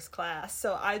clearly first class,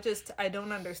 so I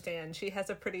don't understand. She has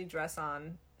a pretty dress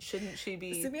on. Shouldn't she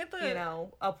be, Samantha...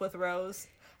 up with Rose?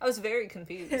 I was very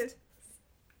confused.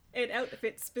 An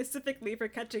outfit specifically for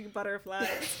catching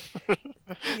butterflies.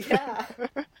 Yeah.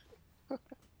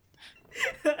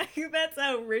 That's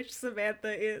how rich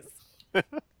Samantha is.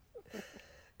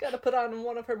 Gotta put on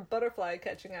one of her butterfly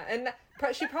catching out. And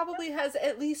she probably has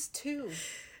at least 2.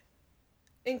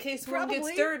 In case one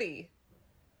gets dirty.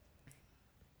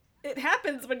 It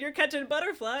happens when you're catching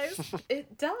butterflies.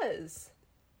 It does.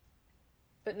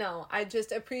 But no, I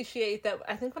just appreciate that.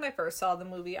 I think when I first saw the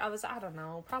movie, I was, I don't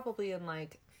know, probably in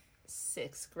like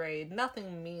 6th grade.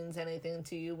 Nothing means anything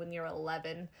to you when you're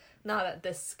 11. Not at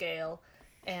this scale.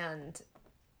 And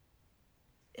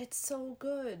it's so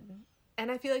good. And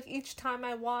I feel like each time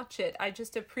I watch it, I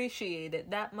just appreciate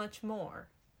it that much more.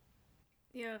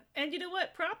 Yeah. And you know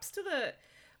what? Props to the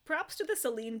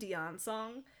Celine Dion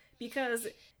song, because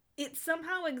it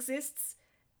somehow exists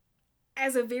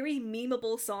as a very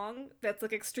memeable song that's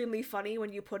like extremely funny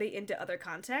when you put it into other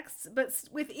contexts, but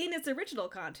within its original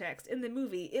context in the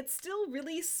movie, it's still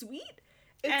really sweet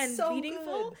and so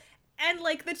meaningful. Good. And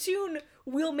like the tune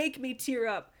will make me tear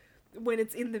up when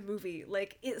it's in the movie.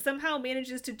 Like it somehow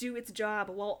manages to do its job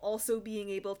while also being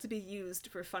able to be used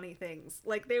for funny things.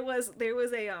 Like there was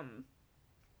a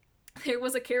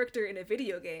character in a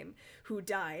video game who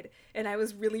died, and I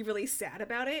was really, really sad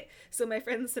about it. So my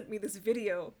friend sent me this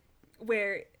video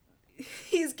where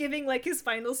he's giving like his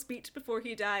final speech before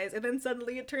he dies, and then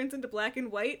suddenly it turns into black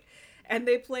and white, and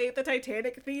they play the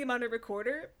Titanic theme on a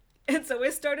recorder. And so I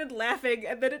started laughing,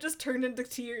 and then it just turned into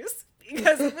tears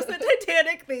because it was the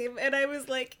Titanic theme, and I was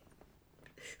like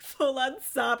full on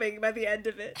sobbing by the end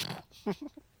of it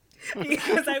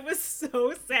because I was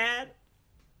so sad.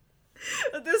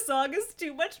 This song is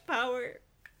too much power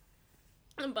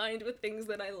combined with things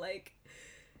that I like.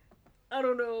 I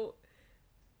don't know.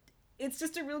 It's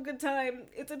just a real good time.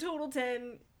 It's a total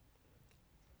 10.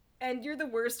 And you're the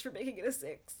worst for making it a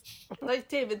 6. Like,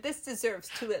 David, this deserves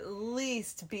to at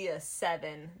least be a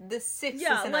 7. The 6 is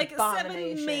an like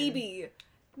abomination. 7 maybe.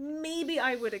 Maybe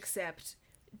I would accept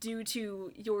due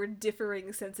to your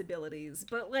differing sensibilities.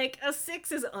 But, like, a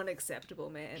 6 is unacceptable,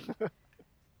 man.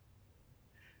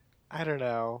 I don't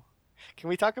know. Can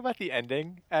we talk about the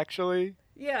ending, actually?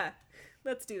 Yeah,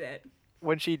 let's do that.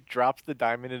 When she drops the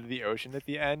diamond into the ocean at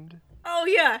the end? Oh,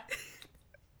 yeah!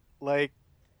 Like,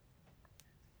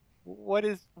 what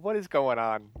is going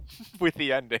on with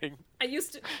the ending? I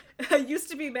used to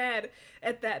be mad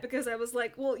at that because I was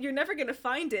like, well, you're never gonna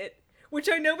find it. Which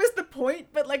I know is the point,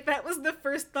 but, like, that was the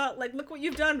first thought. Like, look what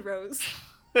you've done, Rose.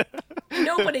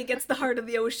 Nobody gets the heart of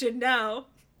the ocean now.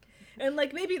 And,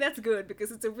 like, maybe that's good,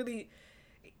 because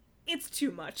it's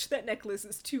too much. That necklace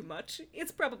is too much.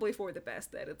 It's probably for the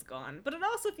best that it's gone. But it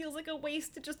also feels like a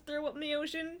waste to just throw it in the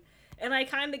ocean. And I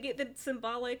kind of get that it's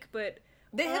symbolic, but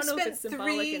they have spent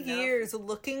 3 years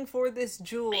looking for this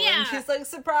jewel. Yeah. And she's like,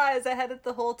 surprise, I had it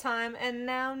the whole time, and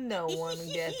now no one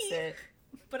gets it.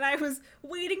 But I was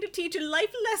waiting to teach a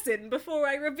life lesson before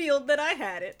I revealed that I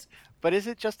had it. But is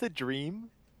it just a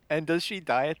dream? And does she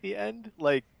die at the end?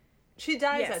 Like, she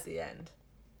dies at the end.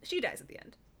 She dies at the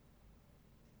end.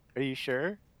 Are you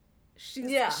sure?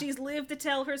 She's lived to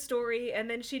tell her story, and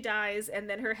then she dies, and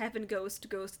then her heaven ghost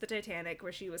goes to the Titanic,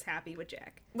 where she was happy with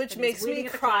Jack. Which makes me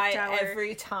cry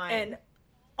every time. And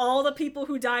all the people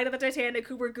who died at the Titanic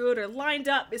who were good are lined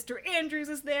up. Mr. Andrews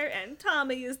is there, and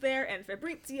Tommy is there, and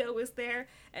Fabrizio is there,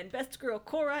 and best girl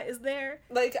Cora is there.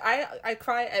 Like, I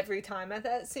cry every time at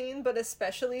that scene, but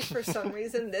especially for some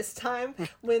reason this time,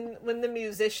 when the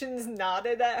musicians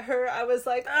nodded at her, I was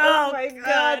like, oh my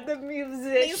god, the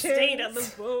musicians! They stayed on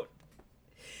the boat.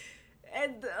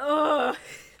 And,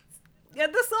 yeah,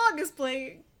 the song is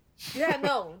playing. Yeah,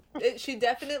 no, she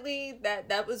definitely,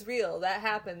 that was real, that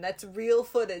happened, that's real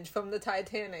footage from the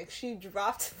Titanic. She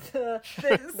dropped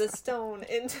the stone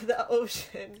into the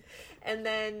ocean, and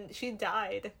then she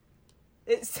died.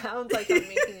 It sounds like I'm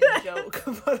making a joke,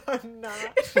 but I'm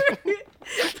not.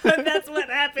 But that's what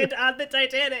happened on the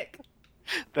Titanic.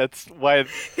 That's why...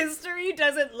 History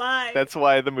doesn't lie. That's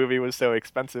why the movie was so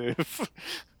expensive.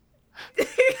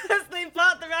 because they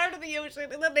bought them out of the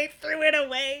ocean and then they threw it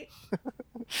away.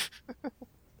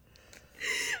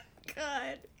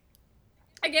 God.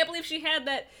 I can't believe she had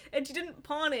that and she didn't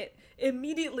pawn it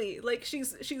immediately. Like,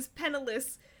 she's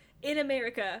penniless in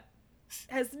America. She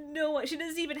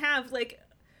doesn't even have, like,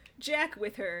 Jack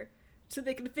with her so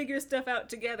they can figure stuff out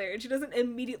together, and she doesn't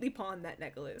immediately pawn that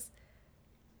necklace.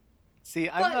 See,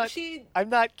 I'm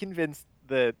not convinced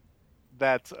that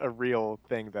that's a real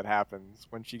thing that happens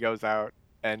when she goes out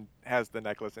and has the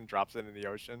necklace and drops it in the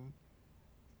ocean.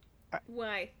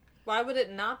 Why? Why would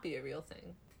it not be a real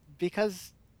thing?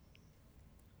 Because,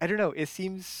 I don't know, it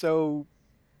seems so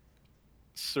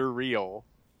surreal.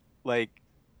 Like,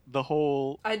 the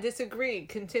whole... I disagree.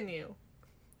 Continue.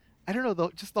 I don't know,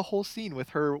 just the whole scene with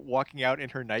her walking out in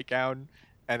her nightgown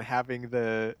and having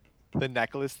the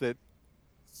necklace that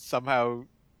somehow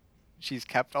she's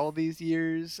kept all these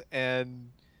years and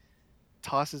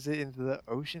tosses it into the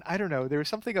ocean. I don't know. There was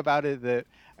something about it that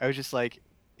I was just like,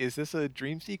 is this a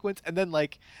dream sequence? And then,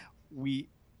 like, we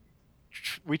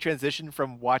transition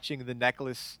from watching the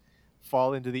necklace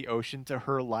fall into the ocean to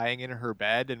her lying in her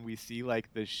bed, and we see,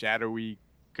 like, the shadowy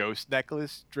ghost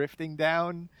necklace drifting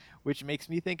down, which makes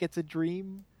me think it's a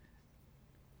dream.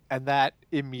 And that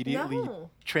immediately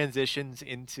transitions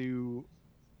into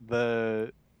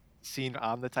the scene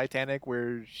on the Titanic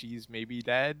where she's maybe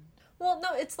dead. Well, no,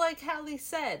 it's like Hallie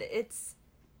said. It's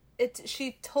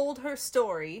she told her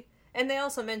story, and they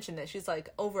also mentioned that she's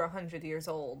like over 100 years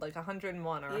old, like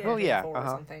 101 or 104 or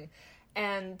something.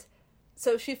 And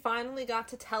so she finally got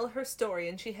to tell her story,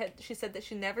 and she said that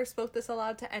she never spoke this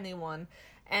aloud to anyone.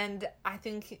 And I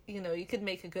think, you know, you could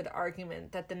make a good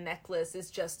argument that the necklace is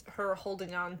just her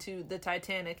holding on to the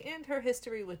Titanic and her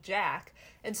history with Jack.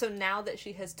 And so now that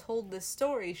she has told this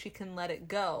story, she can let it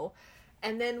go.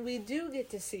 And then we do get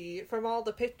to see from all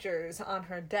the pictures on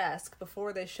her desk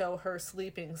before they show her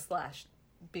sleeping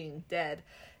 / being dead,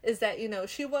 is that, you know,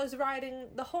 she was riding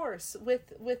the horse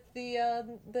with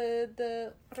the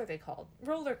what are they called?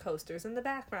 Roller coasters in the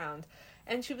background.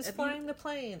 And she was flying the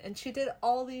plane, and she did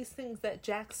all these things that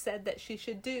Jack said that she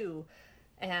should do.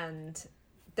 And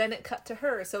then it cut to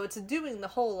her. So it's doing the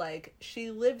whole, like,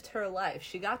 she lived her life.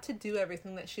 She got to do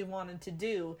everything that she wanted to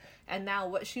do. And now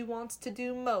what she wants to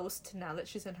do most, now that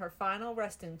she's in her final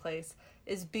resting place,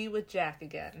 is be with Jack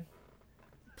again.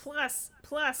 Plus,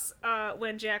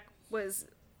 when Jack was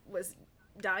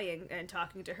dying and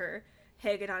talking to her,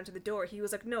 hanging onto the door, he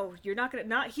was like, "No, you're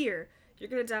not here. You're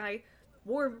gonna die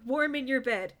warm in your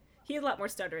bed." He had a lot more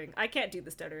stuttering. I can't do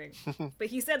the stuttering. But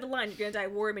he said the line, "You're gonna die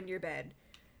warm in your bed."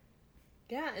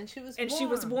 Yeah, and she was she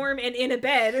was warm and in a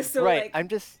bed, so right, like, I'm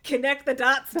just connect the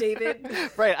dots, David.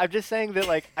 Right, I'm just saying that,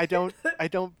 like, I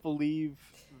don't believe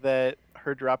that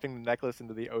her dropping the necklace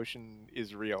into the ocean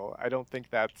is real. I don't think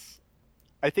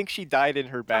I think she died in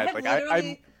her bed.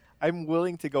 Like, I'm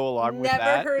willing to go along with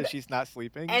that she's not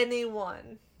sleeping.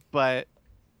 Anyone. But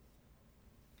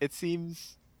it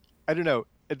seems, I don't know.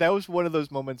 That was one of those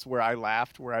moments where I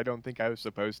laughed where I don't think I was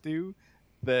supposed to.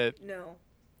 No.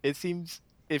 It seems,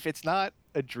 if it's not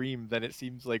a dream, then it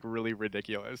seems like really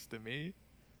ridiculous to me.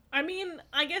 I mean,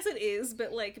 I guess it is,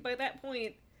 but like by that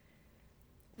point,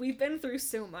 we've been through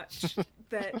so much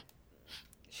that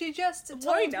she just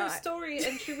told her story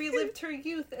and she relived her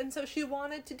youth, and so she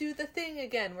wanted to do the thing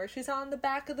again where she's on the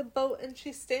back of the boat and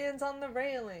she stands on the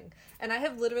railing. And I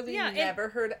have literally never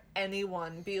heard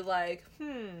anyone be like,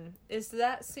 is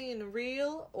that scene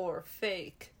real or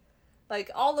fake? Like,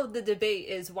 all of the debate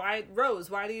is, Rose,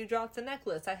 why do you drop the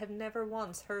necklace? I have never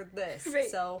once heard this.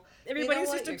 Right. So, everybody's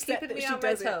just upset that she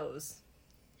does toes.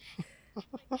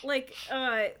 Like,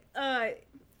 I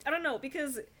don't know,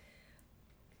 because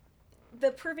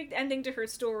the perfect ending to her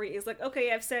story is like,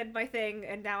 okay, I've said my thing,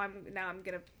 and now I'm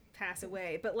gonna pass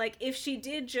away. But like, if she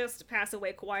did just pass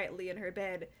away quietly in her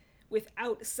bed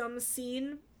without some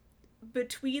scene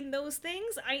between those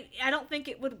things, I don't think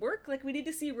it would work. Like, we need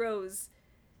to see Rose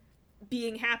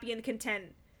being happy and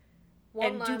content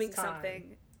and doing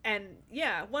something. And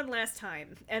yeah, one last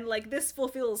time. And like, this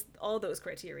fulfills all those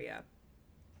criteria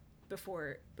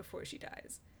before she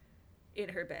dies in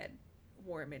her bed,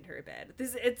 warm in her bed.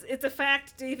 It's a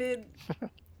fact, David.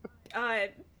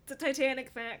 It's a Titanic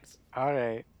fact. All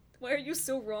right. Why are you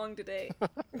so wrong today?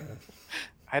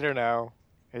 I don't know.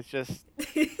 It's just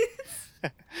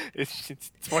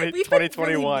it's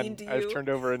 2021. Really I've turned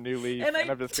over a new leaf, and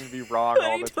I'm just going to be wrong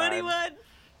all the time.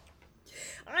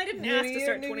 I didn't ask to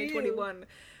start 2021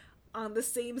 on the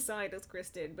same side as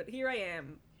Kristen, but here I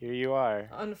am. Here you are.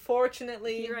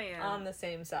 Unfortunately, here I am on the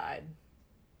same side.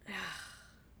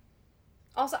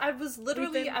 Also, I was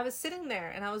sitting there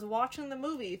and I was watching the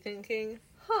movie thinking,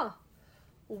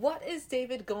 what is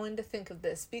David going to think of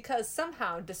this? Because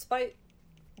somehow, despite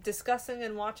discussing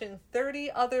and watching 30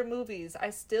 other movies, I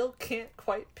still can't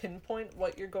quite pinpoint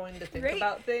what you're going to think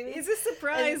about things. It's a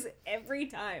surprise every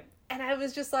time. And I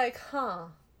was just like,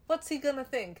 what's he gonna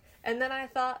think? And then I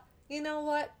thought, you know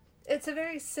what? It's a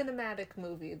very cinematic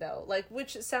movie, though. Like,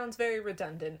 which sounds very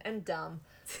redundant and dumb.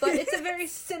 But it's a very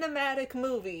cinematic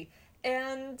movie.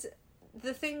 And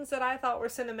the things that I thought were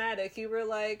cinematic, you were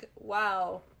like,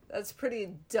 wow, that's pretty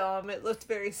dumb. It looked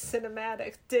very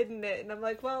cinematic, didn't it? And I'm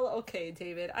like, well, okay,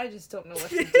 David, I just don't know what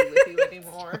to do with you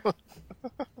anymore.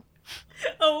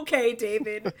 Okay,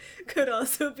 David could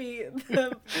also be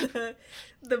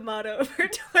the motto for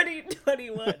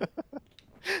 2021.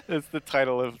 That's the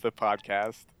title of the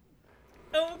podcast.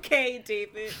 Okay,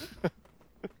 David.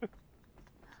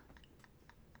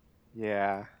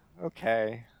 Yeah.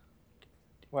 Okay.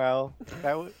 Well,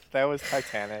 that was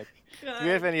Titanic. Do we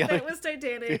have any other? That was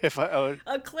Titanic.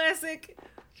 A classic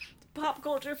pop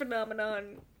culture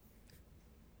phenomenon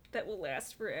that will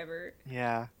last forever.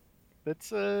 Yeah.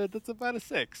 That's about a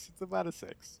 6. It's about a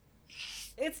 6.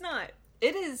 It's not.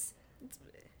 It is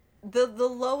the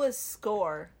lowest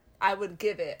score I would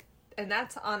give it, and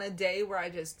that's on a day where I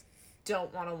just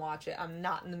don't want to watch it. I'm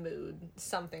not in the mood.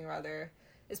 Something or other.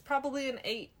 It's probably an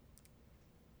 8.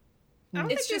 I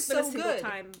don't It's think there's just been a so single good.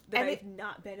 time that And I've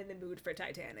not been in the mood for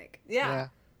Titanic. Yeah.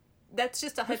 That's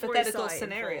just a Before I saw hypothetical it in full,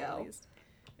 scenario. at least.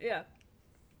 Yeah.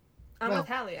 I'm Well- with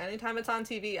Hallie. Anytime it's on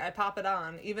TV, I pop it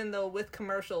on. Even though with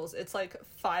commercials, it's like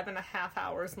 5.5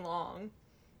 hours long.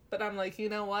 But I'm like, you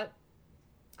know what?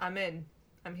 I'm in.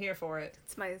 I'm here for it.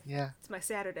 It's my Yeah. It's my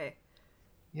Saturday.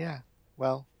 Yeah.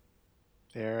 Well,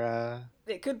 there.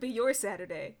 It could be your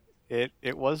Saturday. It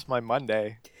was my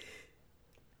Monday.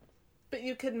 But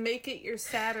you could make it your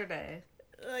Saturday.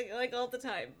 Like all the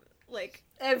time. Like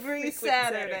Every frequent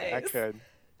Saturday. I could.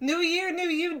 New year, new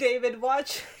you, David.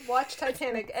 Watch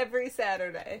Titanic every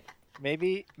Saturday.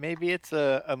 Maybe it's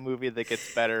a movie that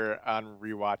gets better on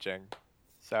rewatching.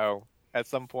 So at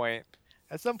some point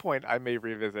I may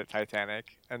revisit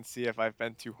Titanic and see if I've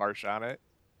been too harsh on it.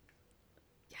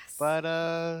 yes.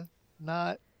 But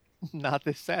not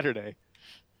this Saturday.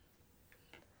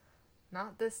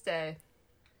 Not this day.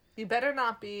 You better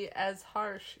not be as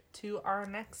harsh to our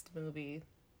next movie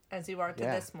as you are to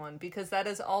Yeah. this one, because that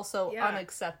is also Yeah.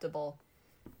 unacceptable.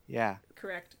 Yeah.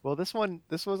 Correct. Well, this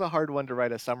was a hard one to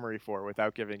write a summary for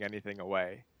without giving anything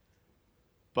away.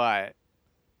 But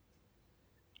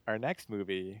our next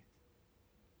movie,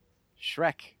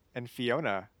 Shrek and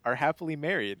Fiona are happily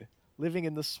married, living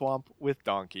in the swamp with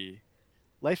Donkey.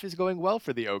 Life is going well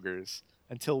for the ogres,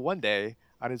 until one day,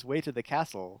 on his way to the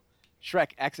castle,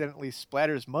 Shrek accidentally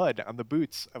splatters mud on the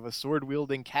boots of a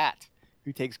sword-wielding cat,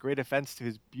 who takes great offense to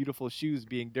his beautiful shoes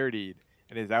being dirtied,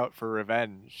 and is out for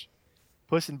revenge.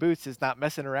 Puss in Boots is not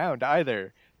messing around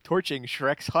either, torching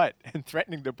Shrek's hut and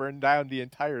threatening to burn down the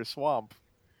entire swamp.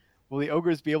 Will the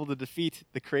ogres be able to defeat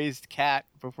the crazed cat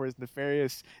before his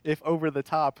nefarious, if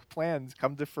over-the-top, plans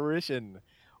come to fruition?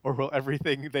 Or will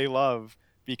everything they love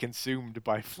be consumed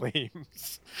by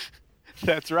flames?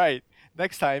 That's right.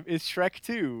 Next time is Shrek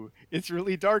 2. It's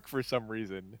really dark for some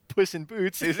reason. Puss in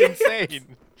Boots is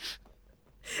insane.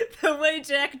 The way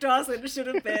Jack Dawson should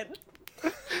have been.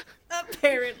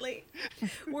 Apparently.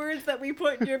 Words that we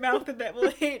put in your mouth and that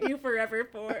we'll hate you forever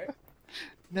for.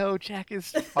 No, Jack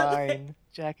is fine.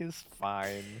 Jack is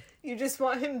fine. You just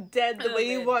want him dead the Oh, way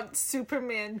you man. want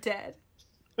Superman dead.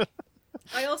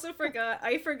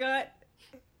 I forgot.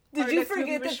 Did Our you next movie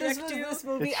forget was that this Shrek was 2? this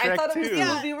movie? It's I Shrek thought it was 2. the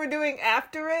Yeah. movie we're doing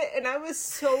after it, and I was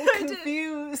so I did.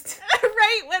 confused.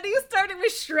 Right, when he started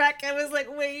with Shrek, I was like,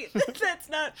 wait, that's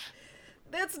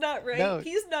not right. No.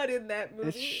 He's not in that movie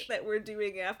It's- that we're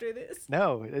doing after this.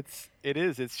 No, it's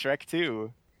Shrek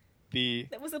 2.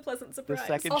 That was a pleasant surprise.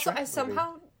 second- Also, Shrek I movie.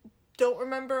 somehow don't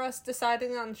remember us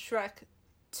deciding on Shrek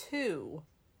 2.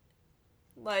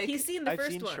 Like, He's seen the I've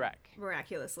first seen one, Shrek.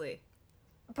 miraculously.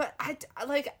 but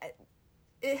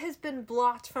it has been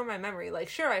blocked from my memory. Like,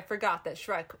 sure, I forgot that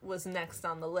Shrek was next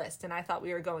on the list, and I thought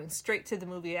we were going straight to the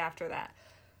movie after that.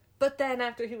 But then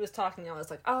after he was talking, I was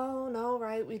like, oh, no,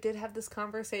 right, we did have this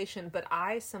conversation. But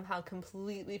I somehow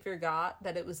completely forgot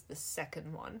that it was the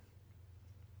second one.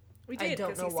 We I did, don't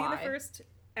because know he's seen the why. first,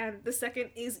 and the second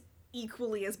is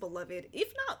equally as beloved,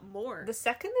 if not more. The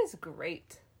second is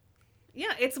great.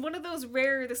 Yeah, it's one of those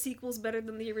rare the sequel's better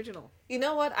than the original. You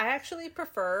know what? I actually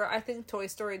prefer, I think, Toy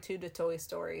Story 2 to Toy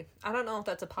Story. I don't know if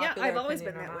that's a popular I've always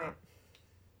opinion been or that way. not.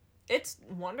 It's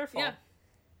wonderful. Yeah.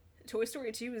 Toy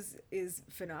Story 2 is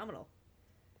phenomenal.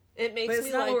 It makes But it's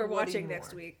me not like what we're Woody watching more.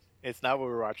 next week. It's not what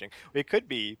we're watching. It could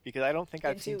be, because I don't think In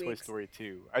I've seen 2 Toy weeks. Story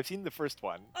 2. I've seen the first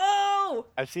one. Oh, No.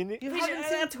 I've seen the. You We haven't should-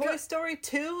 seen that's Toy good. Story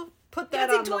 2? Put You that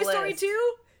haven't on seen the Toy list. Story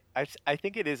 2? I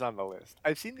think it is on the list.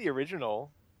 I've seen the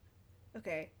original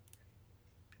Okay.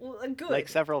 Well, good. like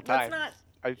several Let's times. not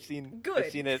I've seen good.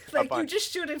 I've seen it a Like, you bunch.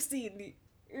 just should have seen the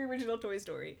original Toy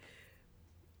Story.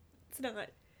 It's not.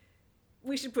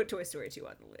 We should put Toy Story 2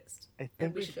 on the list. I And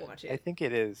think we we should should. watch I it think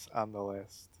it is on the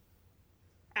list.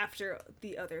 after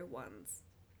the other ones.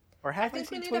 Or I have think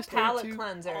we seen need Toy a Story palate 2?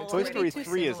 cleanser. It's Toy already Story too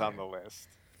 3 is similar. on the list.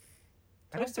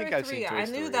 I Toy don't Story think I've 3, seen Toy I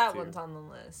Story knew that 2. one's on the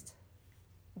list.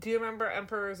 Do you remember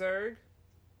Emperor Zurg?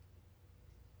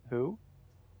 Who?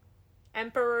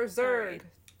 Emperor Zurg. Alright.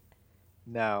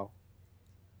 No.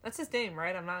 That's his name,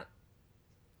 right? I'm not...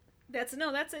 That's it.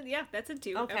 Yeah, that's it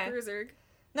too. Okay. Emperor Zurg.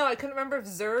 No, I couldn't remember if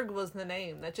Zurg was the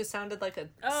name. That just sounded like a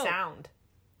Oh. sound.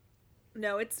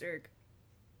 No, it's Zurg.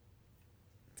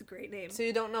 It's a great name. So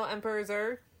you don't know Emperor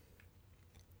Zurg?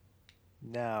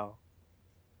 No.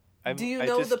 Do you I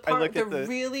know just- the I part, looked the at the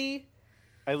really...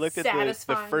 I looked at the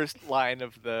satisfying- first line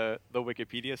of the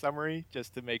Wikipedia summary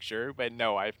just to make sure, but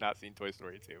no, I've not seen Toy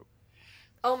Story 2.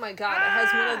 Oh my god, it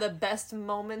has one of the best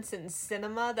moments in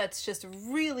cinema that's just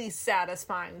really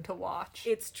satisfying to watch.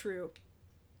 It's true.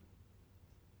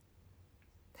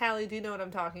 Hallie, do you know what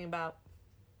I'm talking about?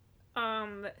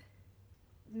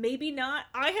 Maybe not.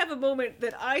 I have a moment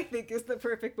that I think is the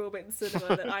perfect moment in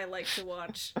cinema that I like to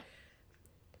watch.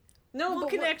 No, We'll but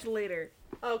connect later.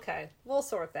 Okay, we'll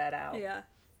sort that out. Yeah.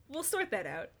 We'll sort that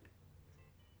out.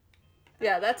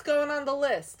 Yeah, that's going on the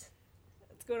list.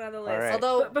 It's going on the list. Alright.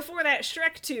 Although But before that,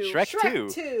 Shrek 2. Shrek Shrek 2.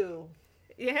 2.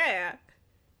 Yeah.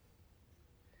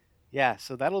 Yeah,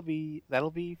 so that'll be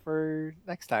for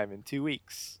next time in 2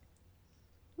 weeks.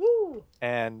 Woo!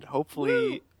 And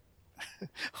hopefully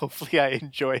hopefully I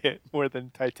enjoy it more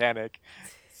than Titanic.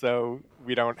 So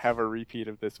we don't have a repeat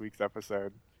of this week's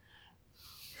episode.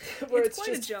 Where It's it's, quite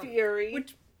a just jump. fury.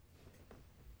 Which,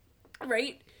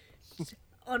 right?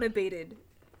 Unabated.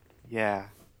 Yeah.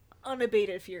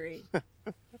 Unabated fury.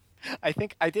 I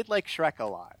think I did like Shrek a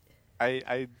lot.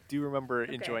 I do remember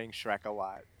enjoying Shrek a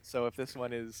lot. So if this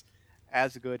one is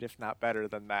as good, if not better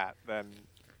than that, then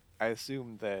I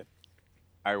assume that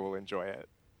I will enjoy it.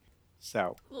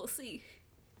 So, We'll see.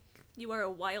 You are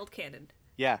a wild cannon.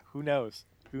 yeah, who knows?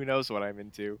 Who knows what I'm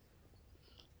into?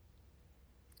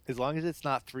 As long as it's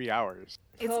not 3 hours.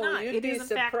 It's Oh, not. you'd It be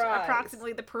is, in fact, surprised.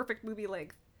 approximately the perfect movie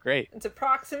length. Great. It's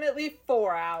approximately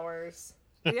 4 hours.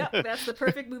 Yep, that's the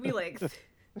perfect movie length.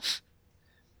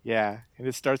 Yeah, and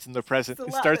it starts in the present. It's a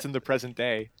It lot. starts in the present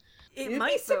day. It You'd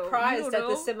might, be though. You surprised don't at the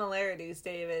know. similarities,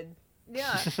 David.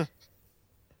 Yeah.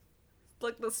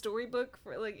 Like the storybook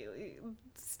for, like,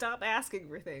 stop asking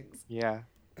for things Yeah.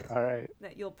 All right.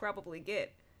 that you'll probably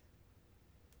get.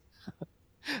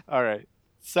 All right.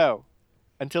 So,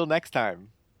 until next time.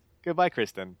 Goodbye,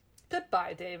 Kristen.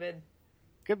 Goodbye, David.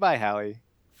 Goodbye, Hallie.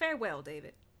 Farewell,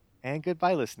 David. And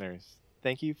goodbye, listeners.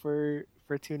 Thank you for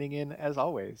tuning in as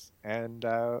always. And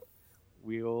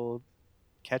we'll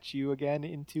catch you again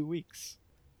in 2 weeks.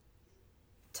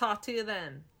 Talk to you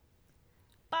then.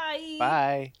 Bye.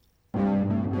 Bye.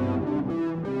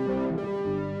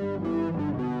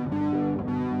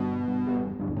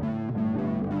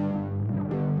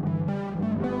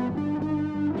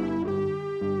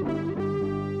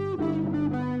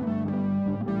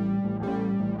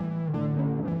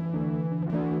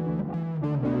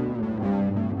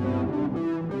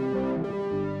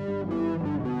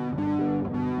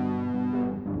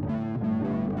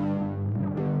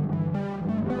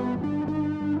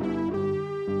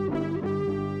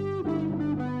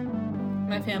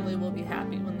 My family will be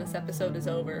happy when this episode is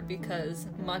over because,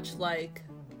 much like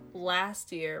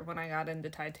last year when I got into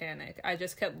Titanic, I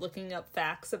just kept looking up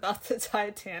facts about the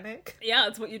Titanic. Yeah,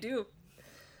 that's what you do.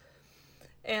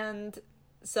 And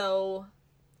so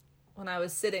when I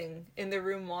was sitting in the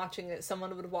room watching it,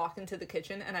 someone would walk into the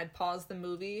kitchen and I'd pause the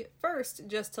movie first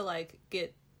just to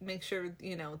make sure,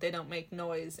 they don't make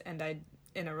noise and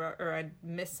I'd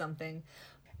miss something.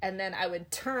 And then I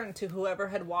would turn to whoever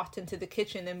had walked into the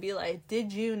kitchen and be like,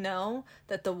 did you know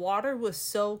that the water was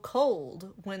so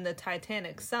cold when the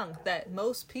Titanic sunk that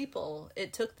most people,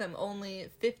 it took them only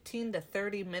 15 to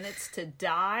 30 minutes to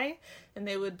die? And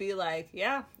they would be like,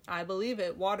 yeah, I believe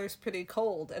it. Water's pretty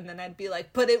cold. And then I'd be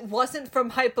like, but it wasn't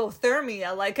from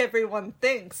hypothermia like everyone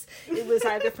thinks. It was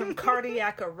either from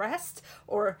cardiac arrest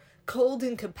or cold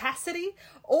incapacity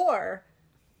or...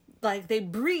 like, they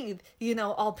breathe,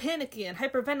 all panicky and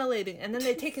hyperventilating, and then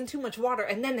they take in too much water,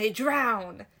 and then they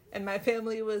drown. And my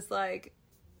family was like,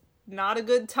 not a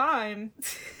good time.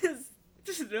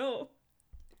 Just no.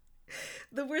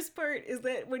 The worst part is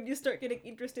that when you start getting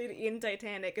interested in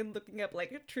Titanic and looking up,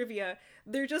 like, trivia,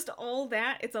 they're just all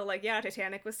that. It's all like, yeah,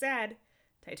 Titanic was sad.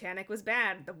 Titanic was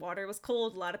bad. The water was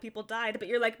cold. A lot of people died. But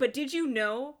you're like, but did you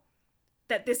know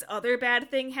that this other bad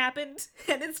thing happened?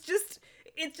 And it's just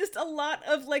a lot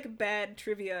of, like, bad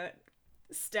trivia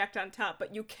stacked on top,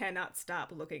 but you cannot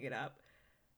stop looking it up.